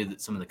why I do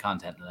some of the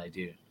content that I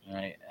do.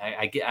 Right?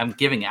 I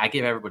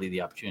give everybody the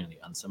opportunity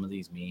on some of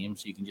these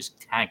memes. You can just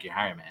tag your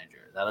hiring manager.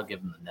 That'll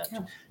give them the nudge.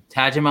 Yeah.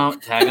 Tag them on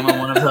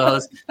one of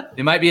those.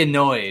 They might be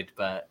annoyed,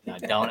 but no,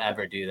 don't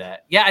ever do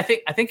that. Yeah, I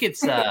think it's.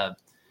 Do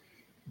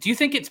you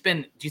think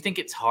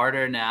it's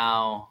harder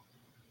now?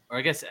 Or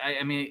I guess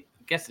I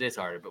guess it is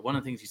harder. But one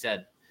of the things you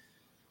said,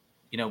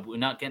 you know, we're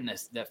not getting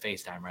that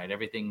FaceTime, right?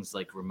 Everything's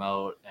like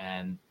remote,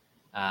 and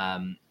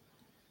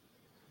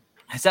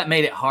has that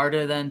made it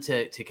harder then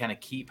to kind of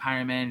keep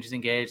hiring managers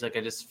engaged? Like,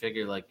 I just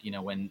figure, like, you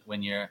know,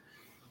 when you're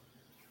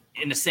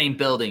in the same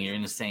building, you're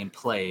in the same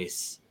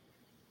place,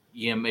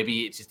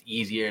 maybe it's just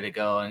easier to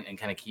go and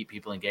kind of keep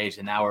people engaged.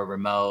 And now we're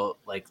remote,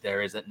 like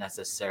there isn't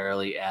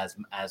necessarily as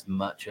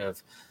much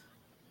of,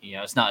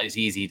 it's not as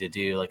easy to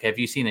do. Like, have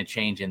you seen a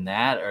change in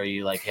that? Or are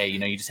you like, hey,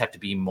 you just have to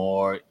be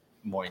more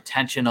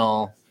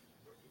intentional?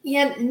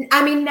 Yeah,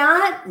 I mean,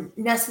 not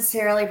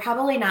necessarily,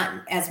 probably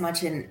not as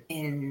much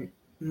in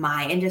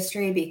my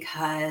industry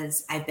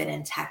because I've been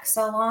in tech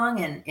so long,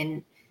 and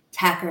in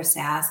tech or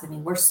SaaS, I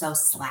mean, we're so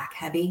Slack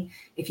heavy.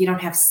 If you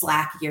don't have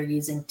Slack, you're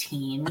using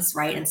Teams,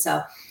 right? And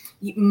so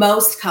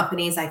most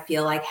companies, I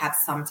feel like, have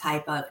some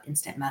type of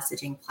instant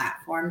messaging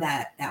platform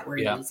that we're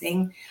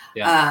using.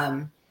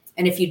 Yeah.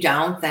 And if you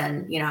don't,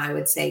 then, I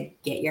would say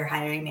get your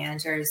hiring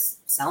manager's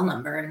cell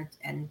number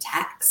and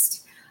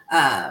text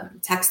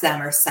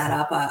them, or set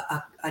up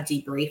a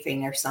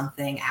debriefing or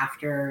something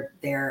after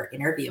they're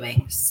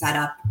interviewing. Set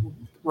up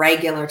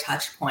regular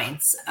touch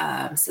points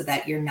so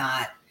that you're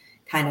not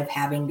kind of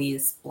having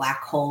these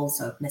black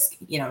holes of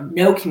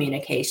no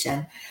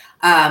communication.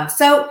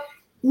 So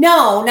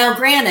no, now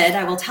granted,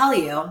 I will tell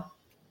you,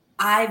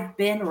 I've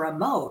been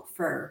remote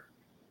for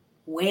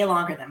way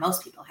longer than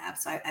most people have.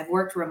 So I've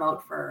worked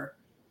remote for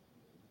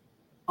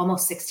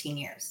almost 16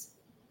 years.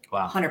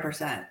 Wow.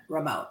 100%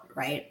 remote,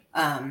 right?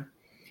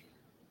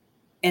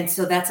 And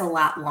so that's a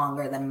lot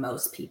longer than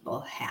most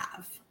people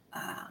have.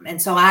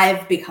 And so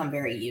I've become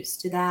very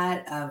used to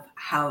that, of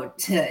how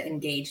to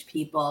engage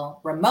people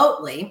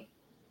remotely.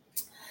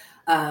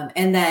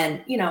 And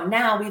then,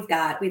 now we've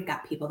got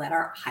people that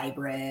are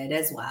hybrid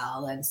as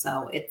well. And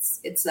so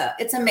it's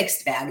a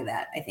mixed bag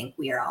that I think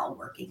we are all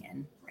working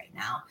in right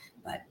now.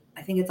 But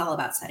I think it's all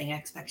about setting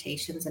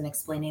expectations and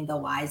explaining the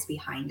whys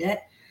behind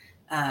it.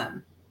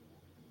 And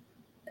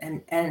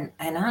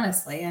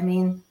honestly, I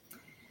mean,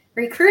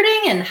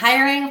 recruiting and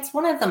hiring, it's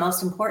one of the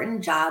most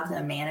important jobs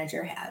a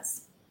manager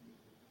has.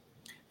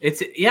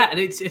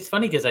 It's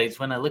funny because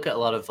when I look at a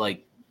lot of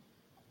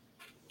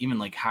even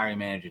hiring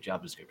manager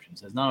job descriptions,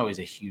 there's not always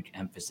a huge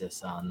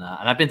emphasis on,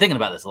 and I've been thinking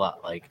about this a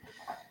lot. Like,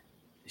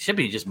 it should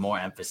be just more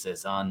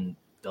emphasis on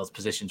those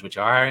positions which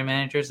are hiring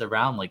managers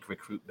around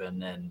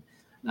recruitment, and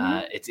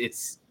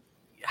it's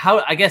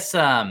how, I guess,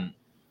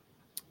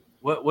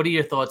 what are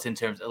your thoughts in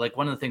terms of,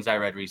 one of the things I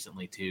read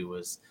recently too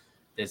was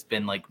there's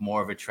been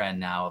more of a trend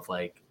now of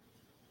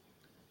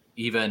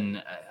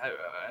even I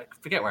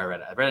forget where I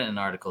read it. I read it in an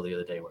article the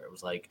other day where it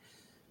was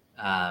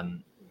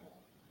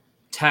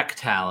tech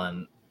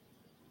talent.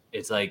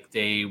 It's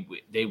they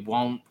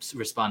won't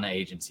respond to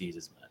agencies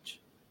as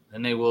much,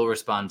 and they will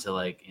respond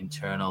to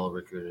internal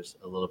recruiters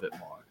a little bit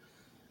more.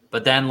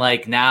 But then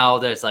now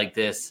there's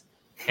this,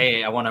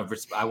 hey, I want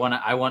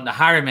the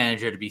hiring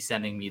manager to be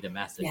sending me the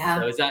message. Yeah,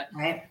 so is that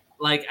right?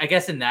 I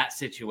guess in that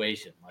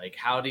situation,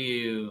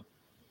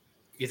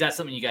 is that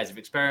something you guys have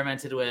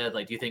experimented with?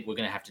 Do you think we're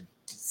going to have to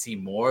see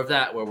more of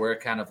that, where we're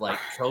kind of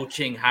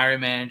coaching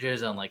hiring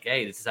managers on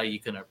hey, this is how you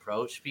can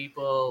approach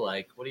people?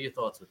 What are your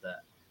thoughts with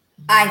that?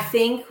 I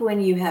think when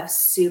you have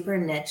super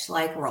niche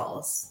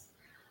roles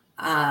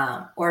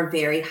or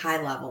very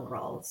high level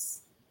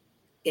roles,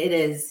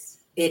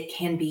 it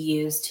can be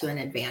used to an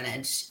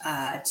advantage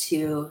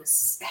to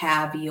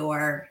have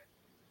your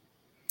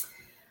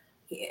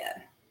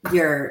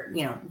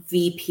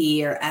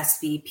VP or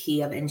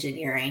SVP of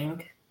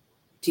engineering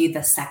do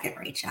the second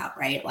reach out,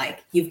 right?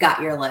 You've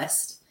got your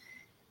list,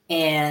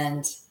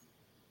 and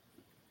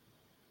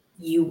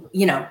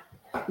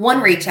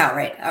one reach out,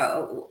 right?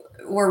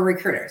 We're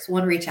recruiters.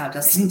 One reach out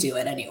doesn't do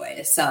it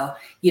anyway. So,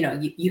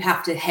 you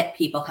have to hit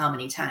people how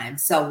many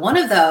times. So one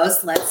of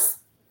those, let's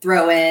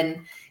throw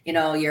in,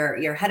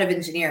 your head of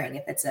engineering.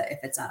 If it's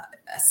a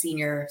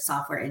senior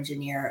software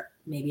engineer,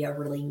 maybe a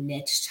really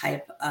niche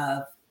type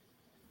of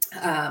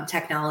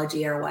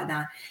technology or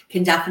whatnot,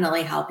 can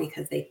definitely help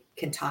because they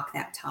can talk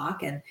that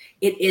talk, and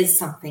it is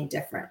something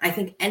different. I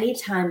think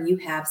anytime you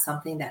have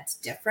something that's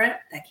different,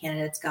 that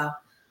candidates go,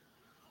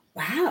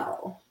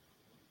 wow,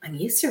 I'm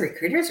used to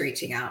recruiters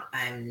reaching out.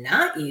 I'm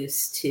not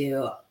used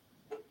to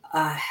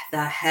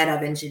the head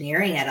of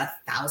engineering at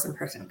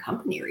 1,000-person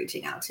company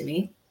reaching out to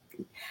me.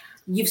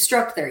 You've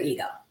stroked their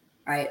ego,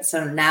 right?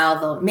 So now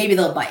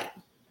they'll bite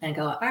and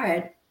go, all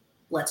right,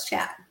 let's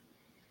chat.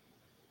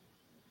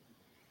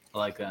 I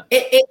like that.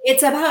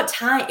 It's about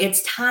time.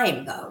 It's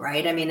time though,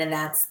 right? I mean, and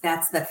that's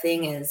the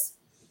thing, is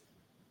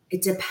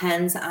it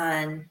depends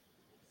on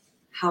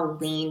how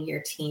lean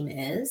your team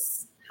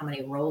is, how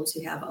many roles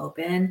you have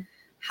open,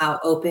 how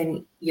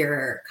open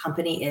your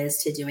company is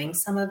to doing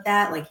some of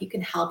that. You can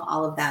help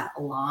all of that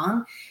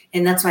along.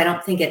 And that's why I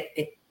don't think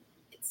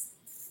it's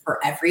for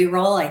every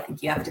role. I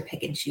think you have to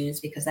pick and choose,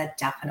 because that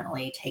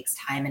definitely takes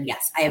time. And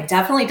yes, I have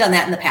definitely done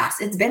that in the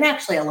past. It's been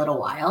actually a little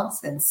while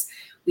since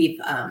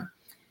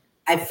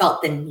I've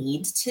felt the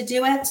need to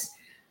do it.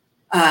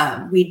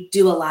 We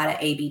do a lot of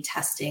A/B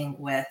testing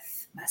with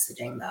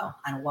messaging though,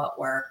 on what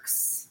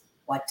works,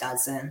 what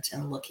doesn't,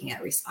 and looking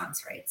at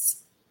response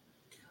rates.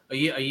 Are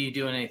you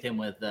doing anything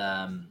with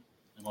I'm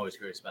always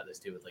curious about this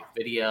too, with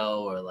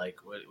video, or what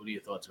are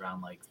your thoughts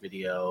around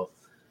video,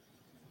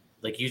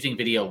 using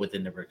video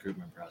within the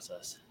recruitment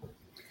process?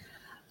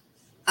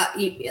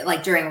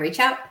 During reach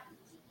out?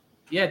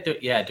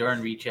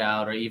 during reach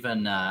out, or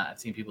even I've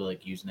seen people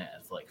like using it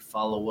as like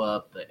follow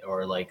up,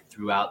 or like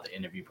throughout the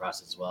interview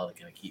process as well to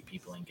kind of keep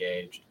people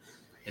engaged.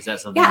 Is that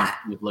something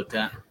you've looked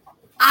at?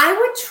 I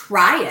would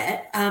try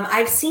it.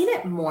 I've seen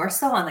it more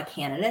so on the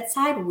candidate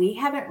side. We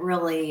haven't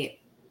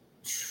really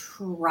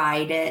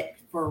tried it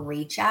for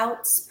reach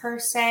outs per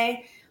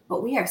se,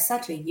 but we are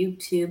such a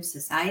YouTube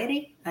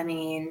society. I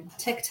mean,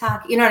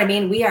 TikTok, you know what I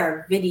mean? We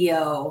are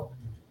video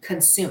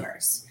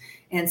consumers.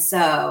 And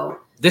so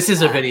this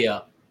is a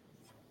video.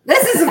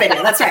 This is a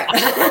video. That's right.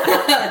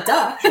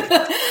 Duh.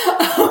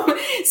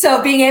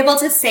 So being able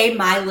to say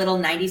my little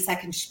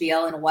 90-second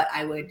spiel and what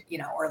I would,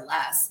 or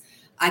less,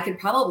 I could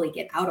probably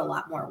get out a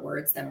lot more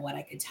words than what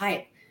I could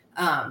type.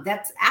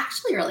 That's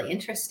actually really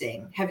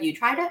interesting. Have you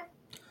tried it?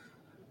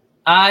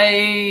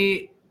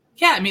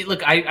 Yeah, I mean,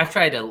 look, I've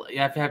tried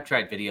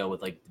video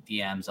with like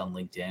DMs on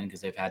LinkedIn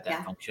because they've had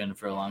that function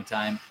for a long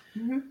time.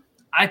 Mm-hmm.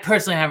 I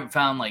personally haven't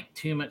found like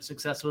too much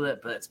success with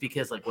it, but it's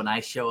because like when I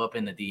show up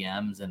in the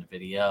DMs in a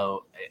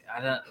video,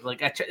 I don't like.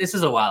 This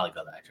is a while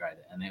ago that I tried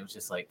it, and it was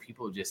just like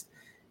people just.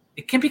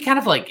 It can be kind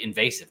of like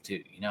invasive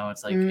too,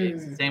 It's like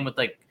it's the same with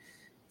like.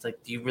 It's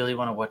like, do you really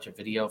want to watch a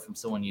video from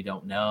someone you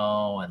don't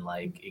know? And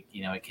like,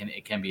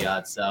 it can be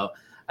odd. So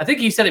I think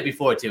you said it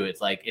before too.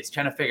 It's like, it's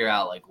trying to figure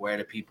out like where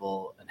do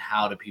people and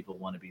how do people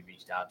want to be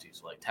reached out to?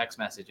 So like text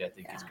message, I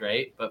think is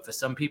great. But for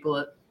some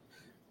people,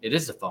 it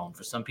is the phone.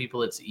 For some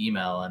people, it's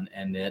email.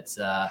 And it's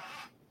I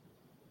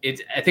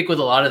think with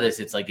a lot of this,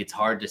 it's like, it's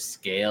hard to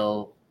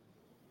scale.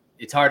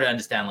 It's hard to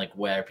understand like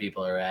where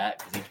people are at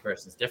because each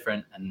person's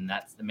different. And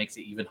that makes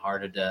it even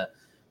harder to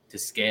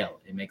scale.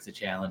 It makes the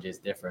challenges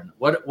different.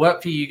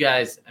 What for you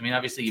guys? I mean,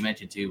 obviously you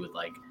mentioned too with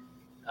like,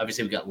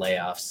 obviously we got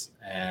layoffs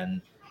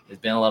and there's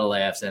been a lot of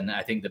layoffs, and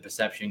I think the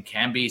perception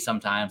can be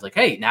sometimes like,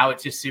 hey, now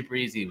it's just super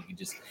easy. We can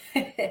just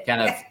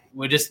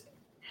we just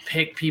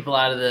pick people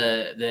out of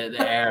the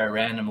air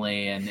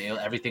randomly and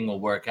everything will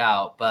work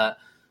out. But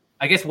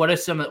I guess what are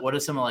some of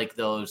like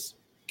those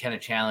kind of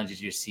challenges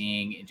you're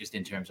seeing just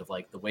in terms of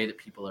like the way that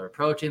people are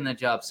approaching the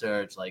job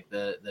search, like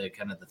the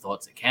kind of the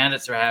thoughts that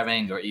candidates are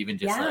having, or even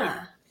just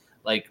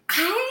like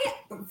I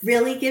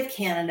really give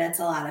candidates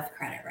a lot of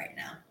credit right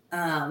now.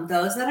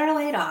 Those that are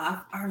laid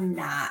off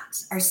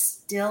are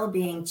still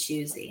being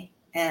choosy,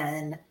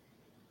 and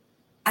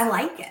I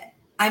like it.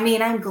 I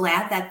mean, I'm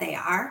glad that they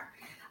are.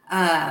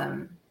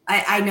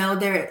 I know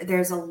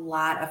there's a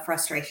lot of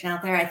frustration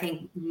out there. I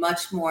think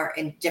much more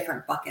in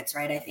different buckets,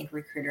 right? I think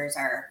recruiters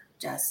are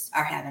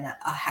having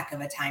a heck of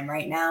a time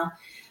right now.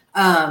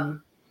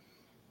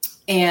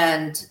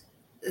 And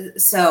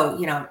so,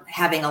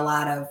 having a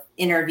lot of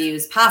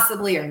interviews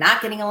possibly, or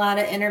not getting a lot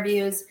of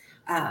interviews.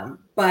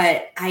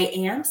 But I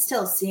am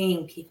still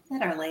seeing people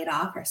that are laid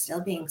off are still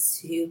being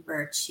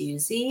super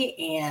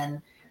choosy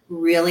and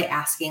really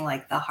asking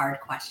like the hard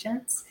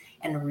questions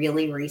and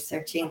really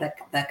researching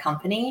the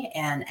company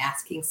and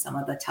asking some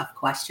of the tough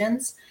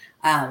questions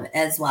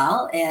as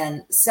well.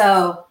 And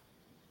so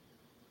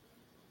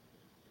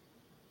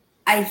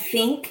I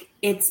think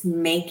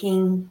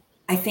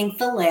I think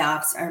the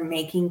layoffs are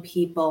making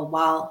people,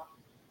 while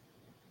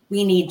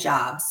we need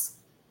jobs,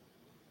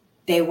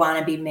 they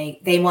want to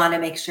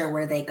make sure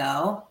where they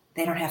go,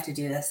 they don't have to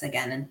do this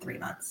again in 3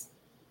 months.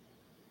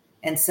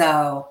 And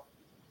so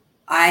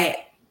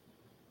I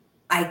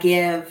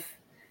give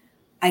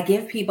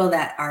people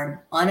that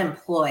are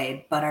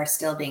unemployed but are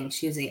still being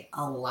choosy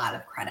a lot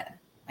of credit,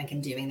 like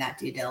in doing that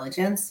due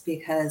diligence,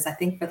 because I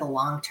think for the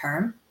long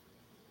term,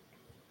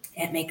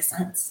 it makes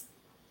sense.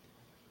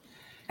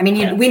 I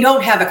mean, we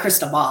don't have a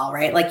crystal ball,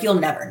 right? Like you'll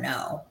never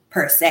know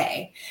per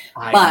se,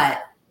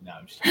 but no,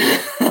 I'm just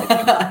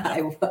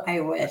I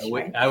wish.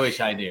 I wish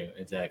I knew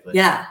exactly.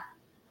 Yeah,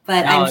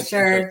 but no, I'm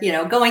sure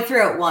going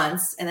through it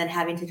once and then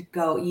having to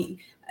go. You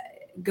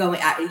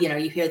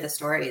hear the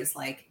stories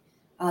like,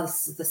 oh,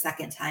 this is the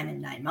second time in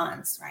 9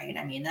 months, right?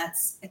 I mean,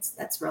 that's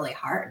really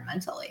hard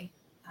mentally.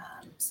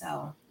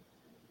 So.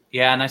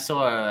 Yeah, and I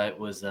saw it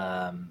was.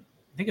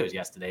 I think it was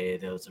yesterday.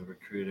 There was a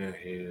recruiter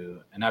who,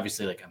 and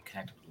obviously, like I'm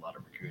connected with a lot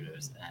of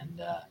recruiters,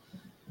 and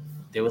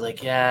they were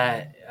like,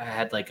 "Yeah, I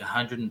had like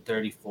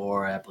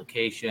 134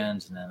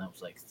 applications, and then it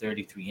was like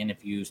 33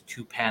 interviews,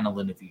 2 panel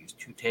interviews,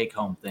 2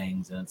 take-home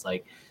things." And it's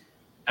like,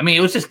 I mean, it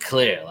was just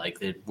clear, like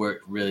they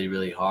worked really,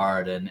 really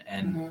hard,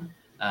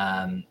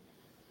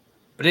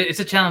 but it's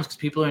a challenge because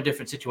people are in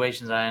different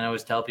situations. I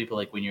always tell people,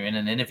 like when you're in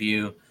an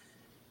interview,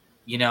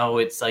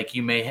 it's like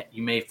you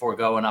may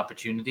forego an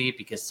opportunity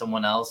because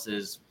someone else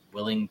is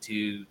willing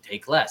to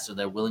take less, so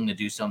they're willing to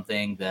do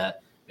something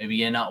that maybe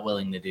you're not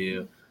willing to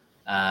do.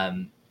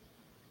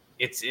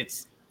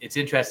 It's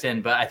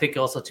interesting, but I think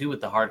also too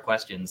with the hard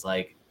questions,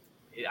 like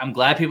I'm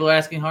glad people are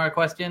asking hard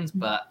questions,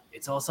 but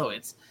it's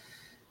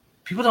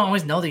people don't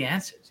always know the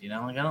answers, like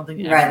I don't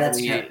think right.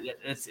 That's true.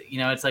 It's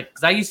it's like,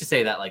 because I used to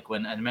say that like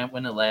when the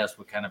layoffs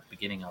were kind of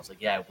beginning, I was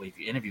like, yeah, well, if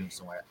you're interviewing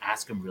somewhere,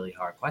 ask them really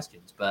hard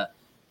questions, but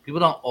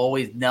people don't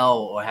always know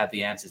or have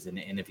the answers in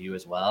the interview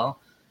as well.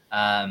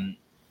 And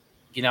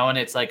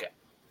it's like,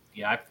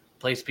 I've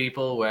placed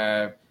people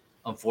where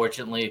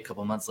unfortunately, a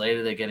couple months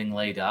later, they're getting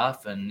laid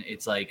off. And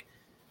it's like,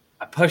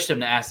 I pushed them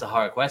to ask the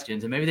hard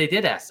questions, and maybe they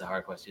did ask the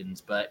hard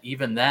questions. But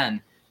even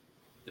then,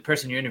 the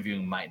person you're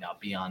interviewing might not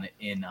be on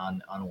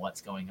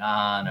what's going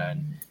on.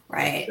 And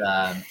right.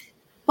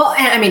 Well,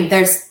 and I mean,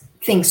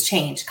 things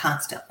change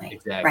constantly,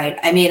 exactly. Right?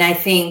 I mean, I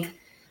think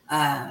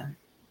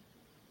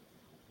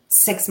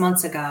 6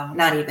 months ago,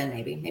 not even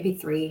maybe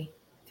 3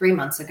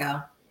 months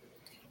ago,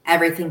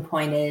 everything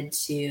pointed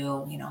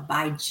to,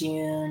 by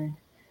June,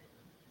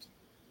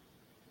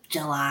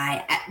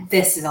 July,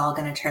 this is all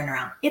going to turn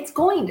around. It's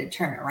going to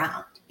turn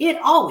around. It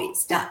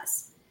always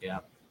does. Yeah.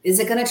 Is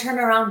it going to turn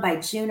around by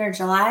June or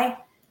July?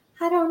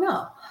 I don't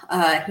know.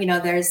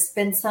 There's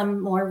been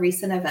some more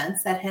recent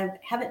events that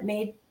haven't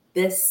made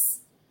this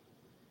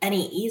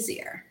any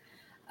easier.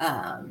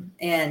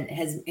 And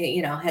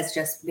has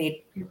just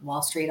made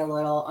Wall Street a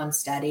little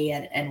unsteady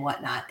and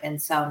whatnot.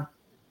 And so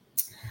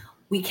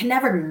we can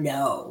never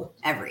know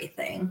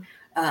everything.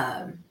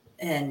 But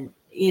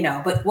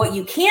what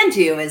you can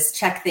do is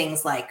check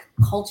things like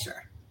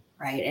culture,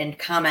 right? And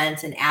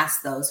comment and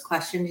ask those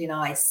questions.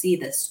 I see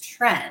this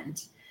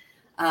trend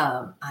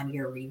on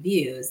your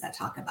reviews that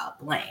talk about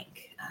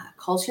blank.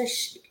 Culture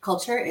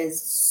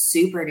is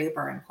super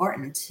duper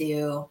important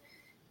to,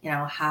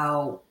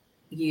 how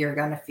you're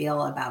going to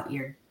feel about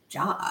your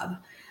job.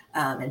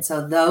 And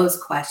so those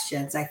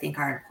questions I think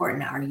are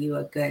important. Are you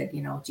a good,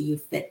 do you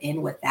fit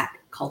in with that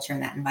culture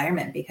and that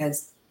environment?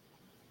 Because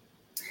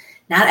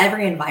not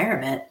every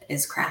environment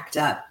is cracked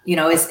up,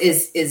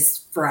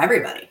 is for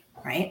everybody.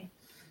 Right.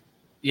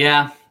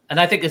 Yeah. And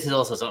I think this is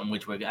also something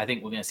which I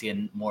think we're going to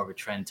see more of a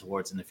trend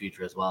towards in the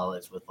future as well,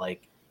 is with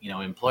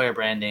employer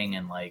branding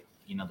and kind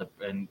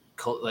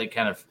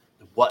of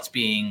what's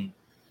being,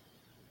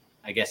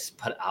 I guess,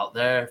 put out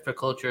there for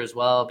culture as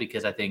well.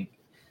 Because I think,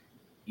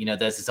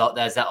 there's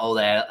that old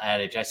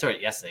adage. I saw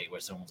it yesterday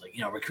where someone was like,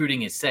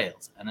 recruiting is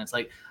sales. And it's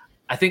like,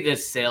 I think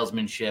there's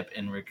salesmanship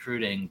in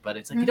recruiting, but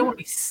it's like, you don't want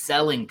to be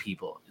selling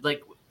people.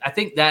 Like, I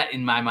think that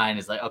in my mind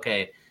is like,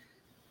 okay,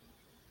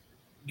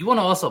 you want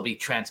to also be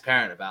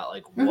transparent about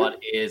what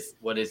is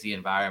the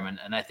environment.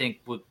 And I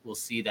think we'll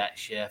see that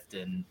shift.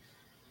 And,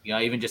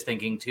 even just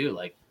thinking too,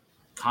 like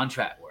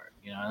contract work,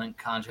 I think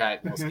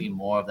we'll see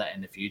more of that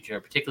in the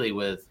future, particularly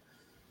with,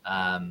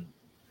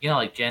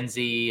 like Gen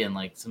Z and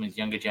like some of these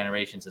younger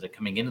generations that are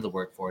coming into the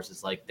workforce.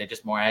 Is like, they're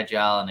just more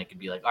agile, and they can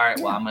be like, all right,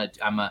 well,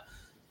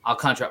 I'll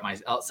contract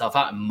myself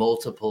out in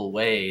multiple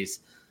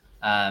ways.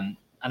 And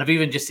I've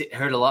even just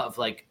heard a lot of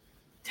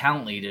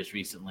talent leaders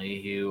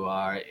recently who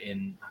are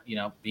in,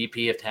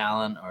 VP of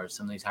talent or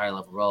some of these higher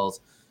level roles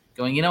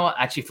going,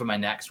 actually for my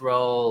next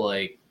role,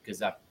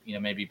 because I've,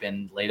 maybe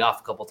been laid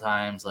off a couple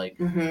times, I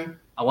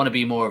want to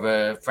be more of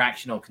a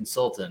fractional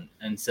consultant.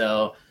 And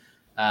so,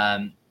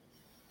 I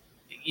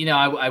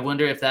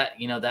wonder if that,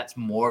 that's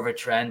more of a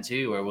trend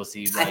too, where we'll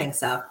see, I think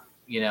so,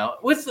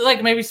 with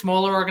maybe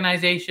smaller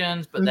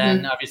organizations, but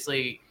then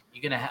obviously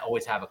you're going to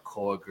always have a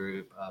core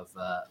group of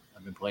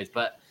employees,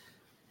 but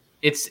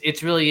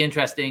it's really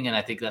interesting. And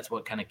I think that's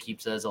what kind of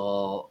keeps us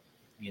all,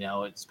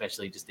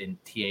 especially just in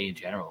TA in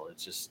general.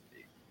 It's just,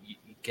 it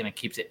kind of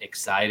keeps it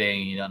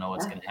exciting. You don't know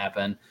what's going to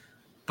happen.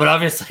 But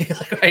obviously,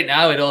 right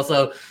now,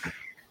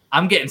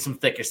 I'm getting some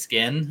thicker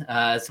skin.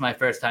 It's my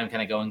first time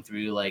kind of going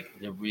through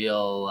the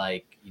real,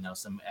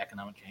 some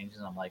economic changes.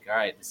 And I'm like, all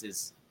right,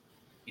 it's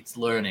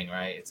learning,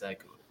 right? It's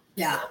like,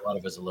 a lot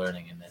of us are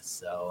learning in this.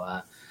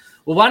 So,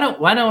 well, why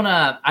don't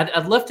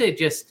I'd love to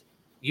just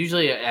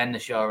usually end the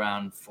show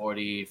around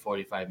 40,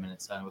 45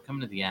 minutes. So we're coming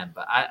to the end,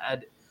 but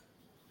I'd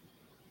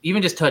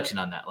even just touching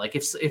on that. Like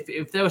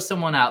if there was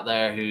someone out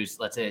there who's,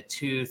 let's say,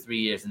 2-3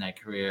 years in their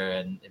career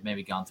and they've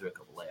maybe gone through a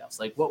couple layoffs,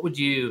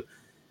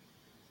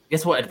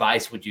 what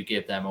advice would you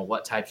give them, or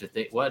what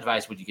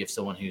advice would you give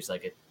someone who's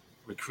like a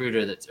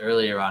recruiter that's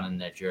earlier on in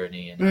their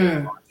journey and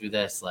going through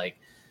this?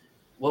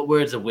 What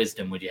words of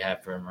wisdom would you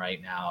have for them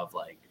right now of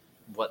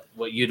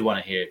what you'd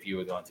want to hear if you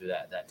were going through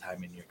that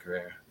time in your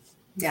career?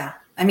 Yeah.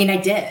 I mean, I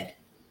did.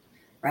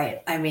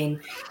 Right. I mean,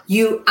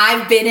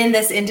 I've been in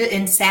this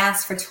in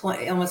SaaS for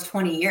almost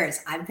 20 years.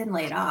 I've been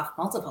laid off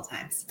multiple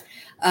times.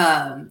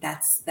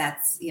 That's that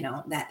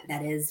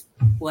is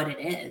what it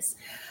is.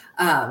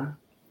 And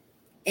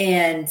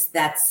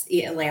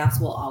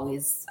layoffs will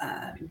always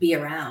be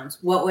around.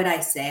 What would I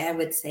say? I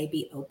would say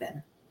be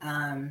open.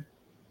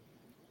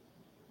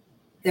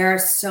 There are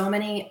so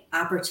many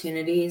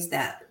opportunities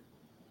that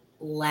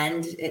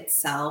lend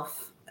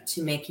itself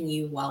to making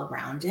you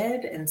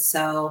well-rounded. And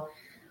so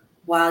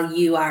while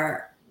you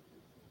are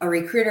a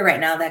recruiter right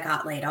now that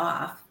got laid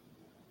off,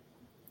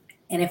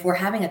 and if we're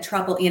having a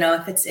trouble,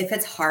 if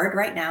it's hard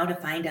right now to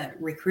find a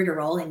recruiter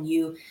role and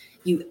you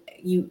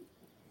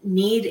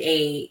need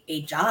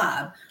a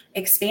job,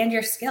 expand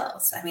your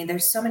skills. I mean,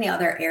 there's so many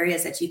other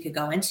areas that you could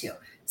go into.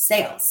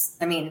 Sales.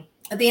 I mean,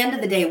 at the end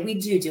of the day, we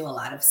do a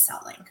lot of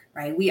selling,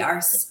 right? We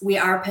are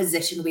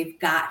positioned. We've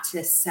got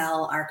to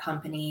sell our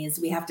companies.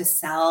 We have to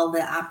sell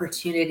the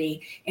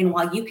opportunity. And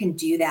while you can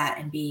do that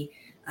and be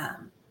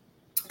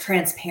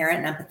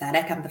transparent and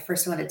empathetic, I'm the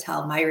first one to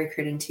tell my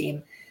recruiting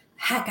team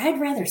heck, I'd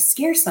rather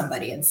scare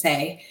somebody and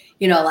say,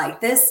 like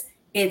this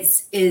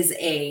is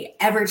a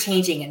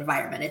ever-changing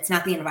environment. It's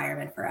not the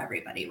environment for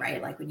everybody,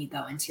 right? Like when you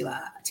go into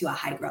a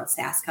high growth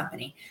SaaS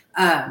company,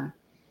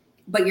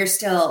 but you're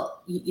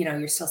still,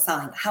 you're still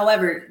selling.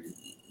 However,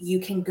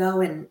 you can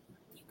go and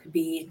you could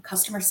be in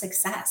customer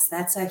success.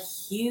 That's a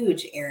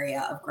huge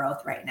area of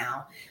growth right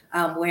now,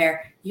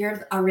 where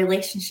you're a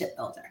relationship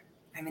builder.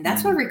 I mean,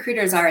 that's what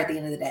recruiters are at the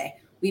end of the day.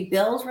 We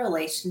build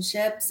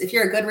relationships. If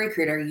you're a good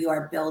recruiter, you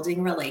are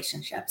building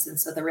relationships. And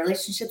so the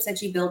relationships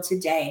that you build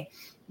today,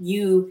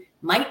 you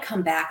might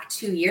come back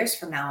 2 years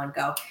from now and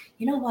go,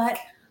 you know what?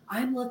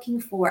 I'm looking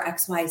for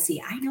XYZ.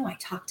 I know I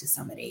talked to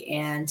somebody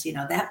and,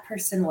 that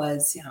person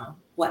was,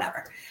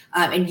 whatever.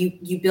 And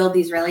you build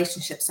these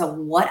relationships. So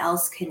what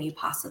else can you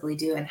possibly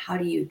do? And how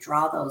do you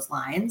draw those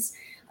lines?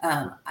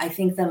 I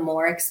think the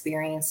more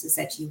experiences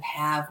that you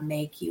have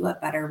make you a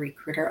better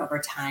recruiter over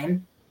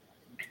time.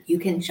 You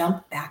can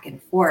jump back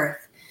and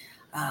forth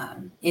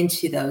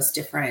into those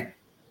different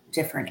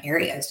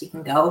areas. You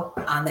can go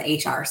on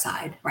the HR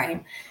side,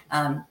 right?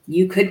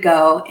 You could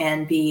go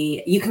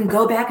you can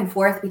go back and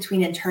forth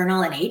between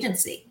internal and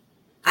agency.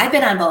 I've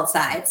been on both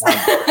sides.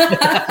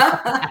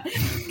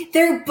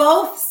 They're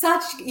both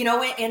such,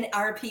 in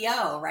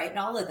RPO, right? And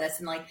all of this,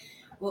 and like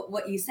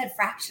what you said,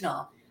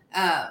 fractional.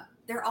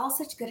 They're all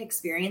such good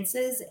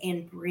experiences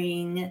and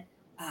bring,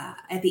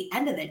 at the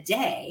end of the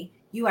day,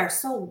 you are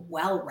so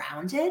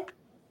well-rounded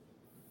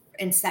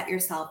and set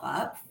yourself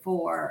up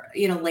for,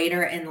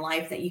 later in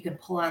life that you can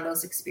pull on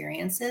those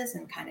experiences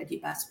and kind of do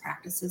best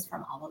practices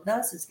from all of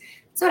those.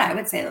 That's what I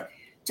would say.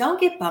 Don't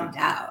get bummed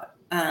out.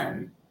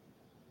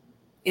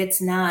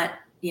 It's not,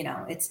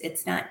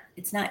 it's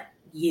not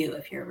you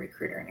if you're a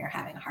recruiter and you're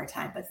having a hard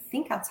time, but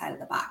think outside of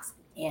the box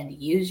and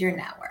use your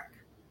network.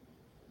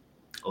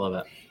 I love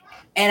it.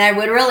 And I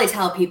would really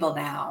tell people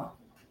now,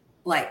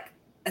 like,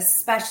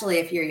 especially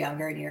if you're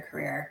younger in your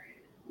career,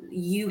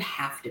 you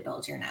have to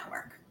build your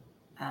network.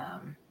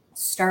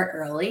 Start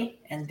early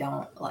and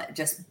don't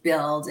just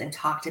build and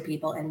talk to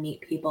people and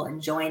meet people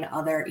and join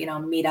other,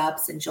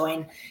 meetups and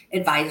join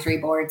advisory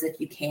boards if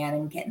you can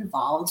and get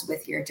involved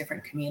with your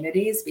different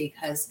communities,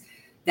 because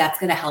that's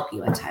going to help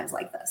you in times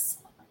like this.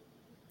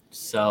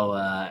 So,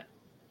 I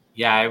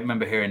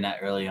remember hearing that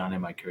early on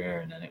in my career,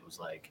 and then it was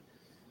like,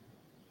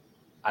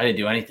 I didn't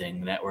do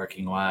anything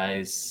networking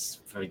wise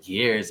for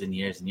years and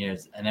years and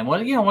years. And then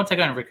once I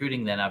got into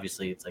recruiting, then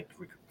obviously it's like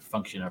the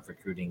function of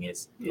recruiting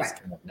is right.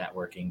 kind of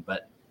networking.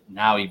 But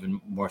now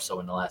even more so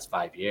in the last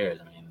 5 years,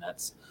 I mean,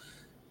 that's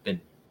been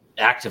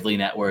actively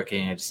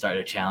networking. I just started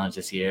a challenge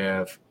this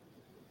year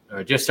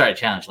just started a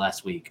challenge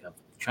last week of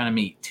trying to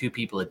meet 2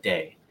 people a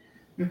day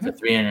for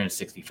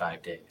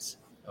 365 days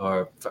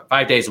or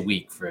 5 days a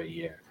week for a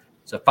year.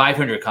 So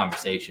 500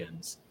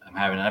 conversations I'm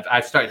having.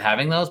 I've started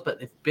having those,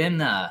 but it's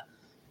been,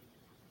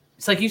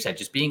 it's like you said,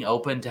 just being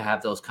open to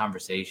have those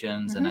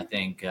conversations. And I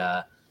think,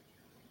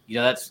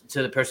 that's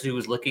to the person who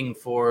was looking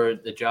for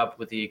the job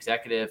with the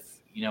executive,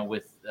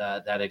 with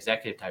that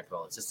executive type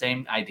role. It's the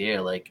same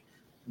idea. Like,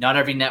 not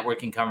every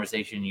networking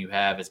conversation you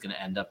have is going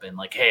to end up in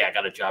like, hey, I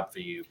got a job for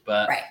you.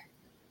 But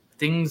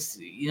things,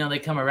 they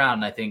come around.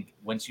 And I think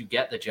once you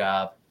get the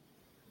job,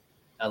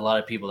 a lot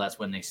of people, that's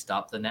when they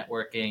stop the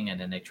networking and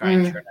then they try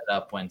and turn it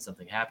up when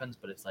something happens.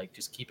 But it's like,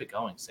 just keep it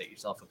going. Set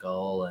yourself a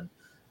goal. And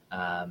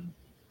I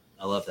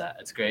love that.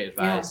 It's great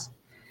advice. Yeah.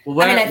 Well,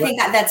 I think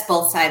that's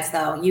both sides,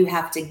 though. You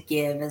have to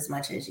give as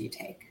much as you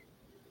take,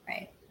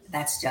 right?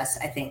 That's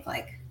just, I think,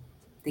 like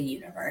the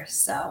universe.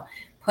 So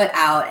put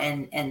out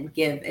and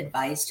give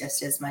advice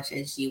just as much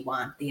as you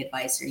want the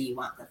advice or you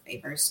want the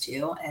favors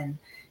too. And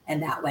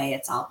that way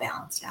it's all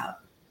balanced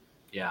out.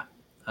 Yeah,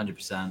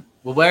 100%.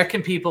 Well, where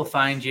can people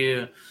find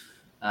you?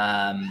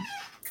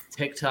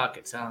 TikTok,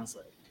 it sounds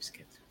like. Just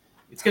kidding.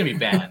 It's going to be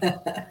banned.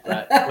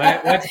 But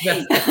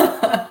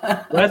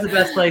where's the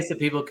best place that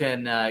people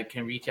can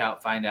reach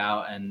out, find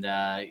out, and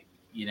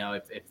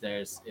if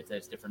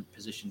there's different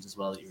positions as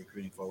well that you're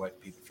recruiting for, where can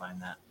people find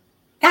that?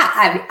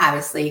 Yeah,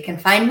 obviously you can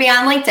find me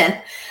on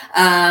LinkedIn.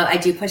 I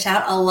do push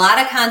out a lot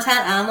of content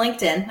on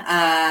LinkedIn.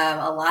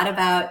 A lot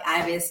about,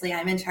 obviously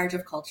I'm in charge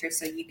of culture,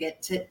 so you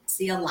get to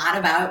see a lot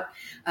about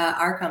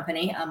our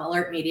company,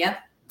 Alert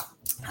Media.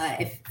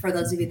 For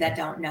those of you that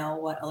don't know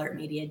what Alert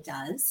Media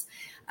does,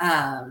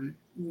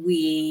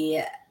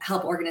 we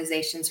help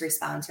organizations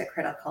respond to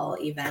critical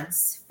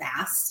events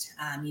fast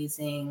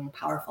using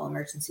powerful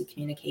emergency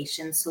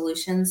communication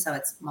solutions. So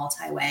it's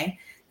multi-way.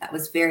 That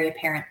was very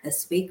apparent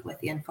this week with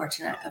the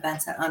unfortunate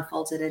events that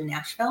unfolded in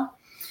Nashville.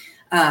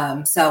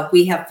 So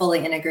we have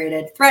fully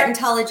integrated threat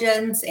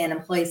intelligence and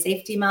employee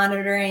safety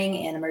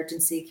monitoring and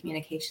emergency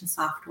communication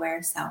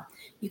software. So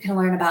you can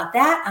learn about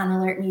that on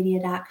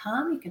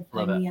alertmedia.com. You can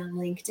find me on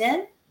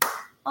LinkedIn,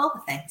 all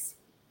the things.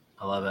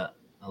 I love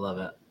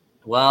it.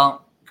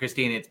 Well,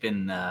 Christine, it's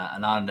been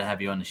an honor to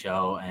have you on the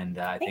show. And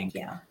I think,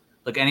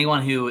 look,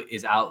 anyone who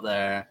is out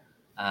there,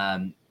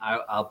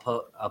 I'll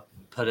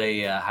put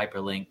a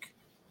hyperlink.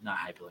 Not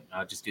hyperlink.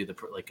 I'll just do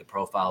a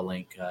profile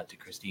link to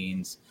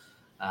Christine's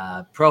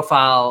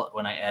profile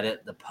when I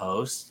edit the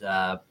post.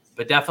 But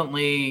but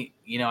definitely,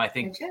 I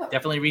think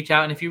definitely reach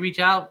out. And if you reach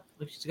out,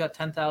 she's got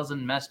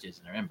 10,000 messages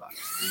in her inbox.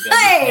 So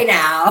hey,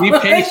 now be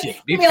patient.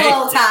 Be patient. A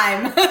little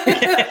time.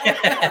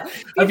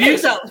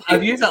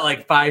 I've used that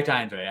like 5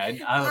 times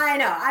already. I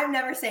know. I'm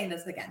never saying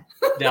this again.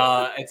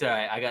 No, it's all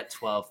right. I got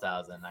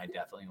 12,000. I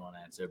definitely won't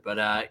answer.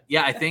 But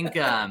yeah, I think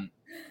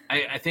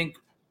I think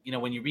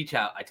when you reach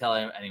out, I tell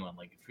anyone,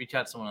 like, if you reach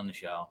out to someone on the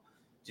show,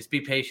 just be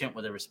patient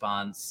with a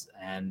response.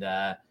 And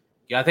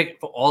I think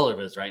for all of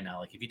us right now,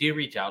 like, if you do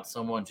reach out to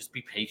someone, just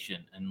be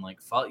patient and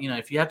like follow.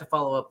 If you have to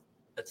follow up,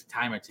 that's a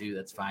time or two,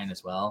 that's fine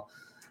as well.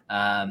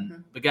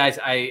 But guys,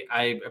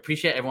 I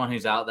appreciate everyone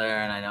who's out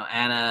there, and I know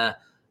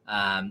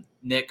Anna,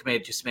 Nick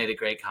made a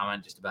great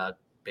comment just about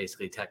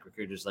basically tech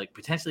recruiters like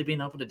potentially being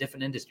open to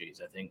different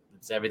industries. I think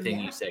it's everything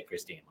you said,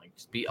 Christine. Like,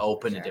 just be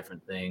open to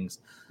different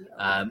things.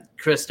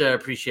 Krista,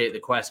 appreciate the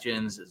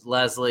questions.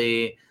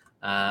 Leslie,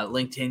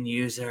 LinkedIn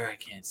user, I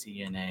can't see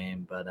your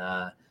name,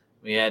 but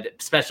we had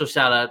special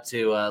shout out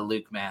to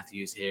Luke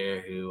Matthews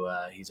here, who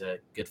he's a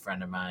good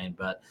friend of mine.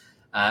 But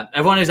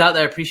everyone who's out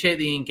there, appreciate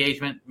the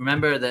engagement.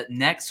 Remember that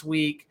next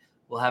week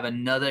we'll have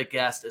another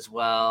guest as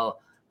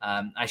well.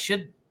 I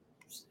should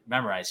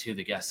memorize who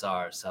the guests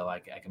are so I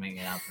can make an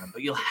announcement,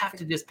 but you'll have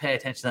to just pay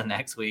attention to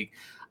next week.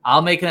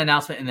 I'll make an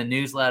announcement in the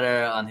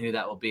newsletter on who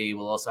that will be.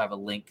 We'll also have a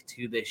link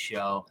to this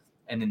show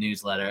in the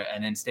newsletter,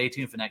 and then stay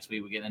tuned for next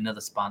week. We get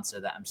another sponsor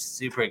that I'm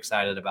super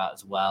excited about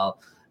as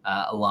well,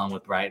 along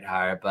with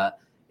BrightHire. But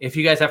if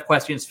you guys have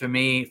questions for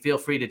me, feel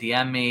free to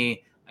DM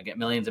me. I get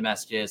millions of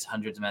messages,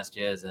 hundreds of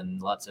messages,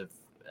 and lots of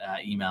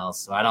emails,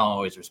 so I don't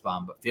always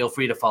respond, but feel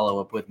free to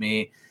follow up with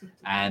me.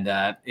 And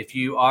if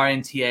you are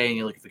in TA and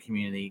you're looking for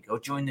community, go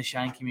join the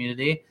Shine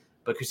community.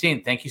 But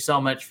Christine, thank you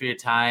so much for your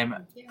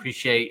time.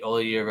 Appreciate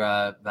all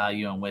your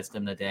value and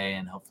wisdom today,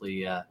 and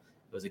hopefully it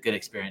was a good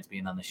experience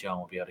being on the show, and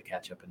we'll be able to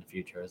catch up in the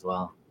future as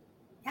well.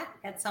 Yeah,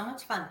 had so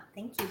much fun.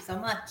 Thank you so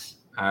much.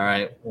 All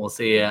right, we'll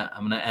see you.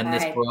 I'm going to end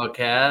this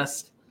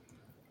broadcast.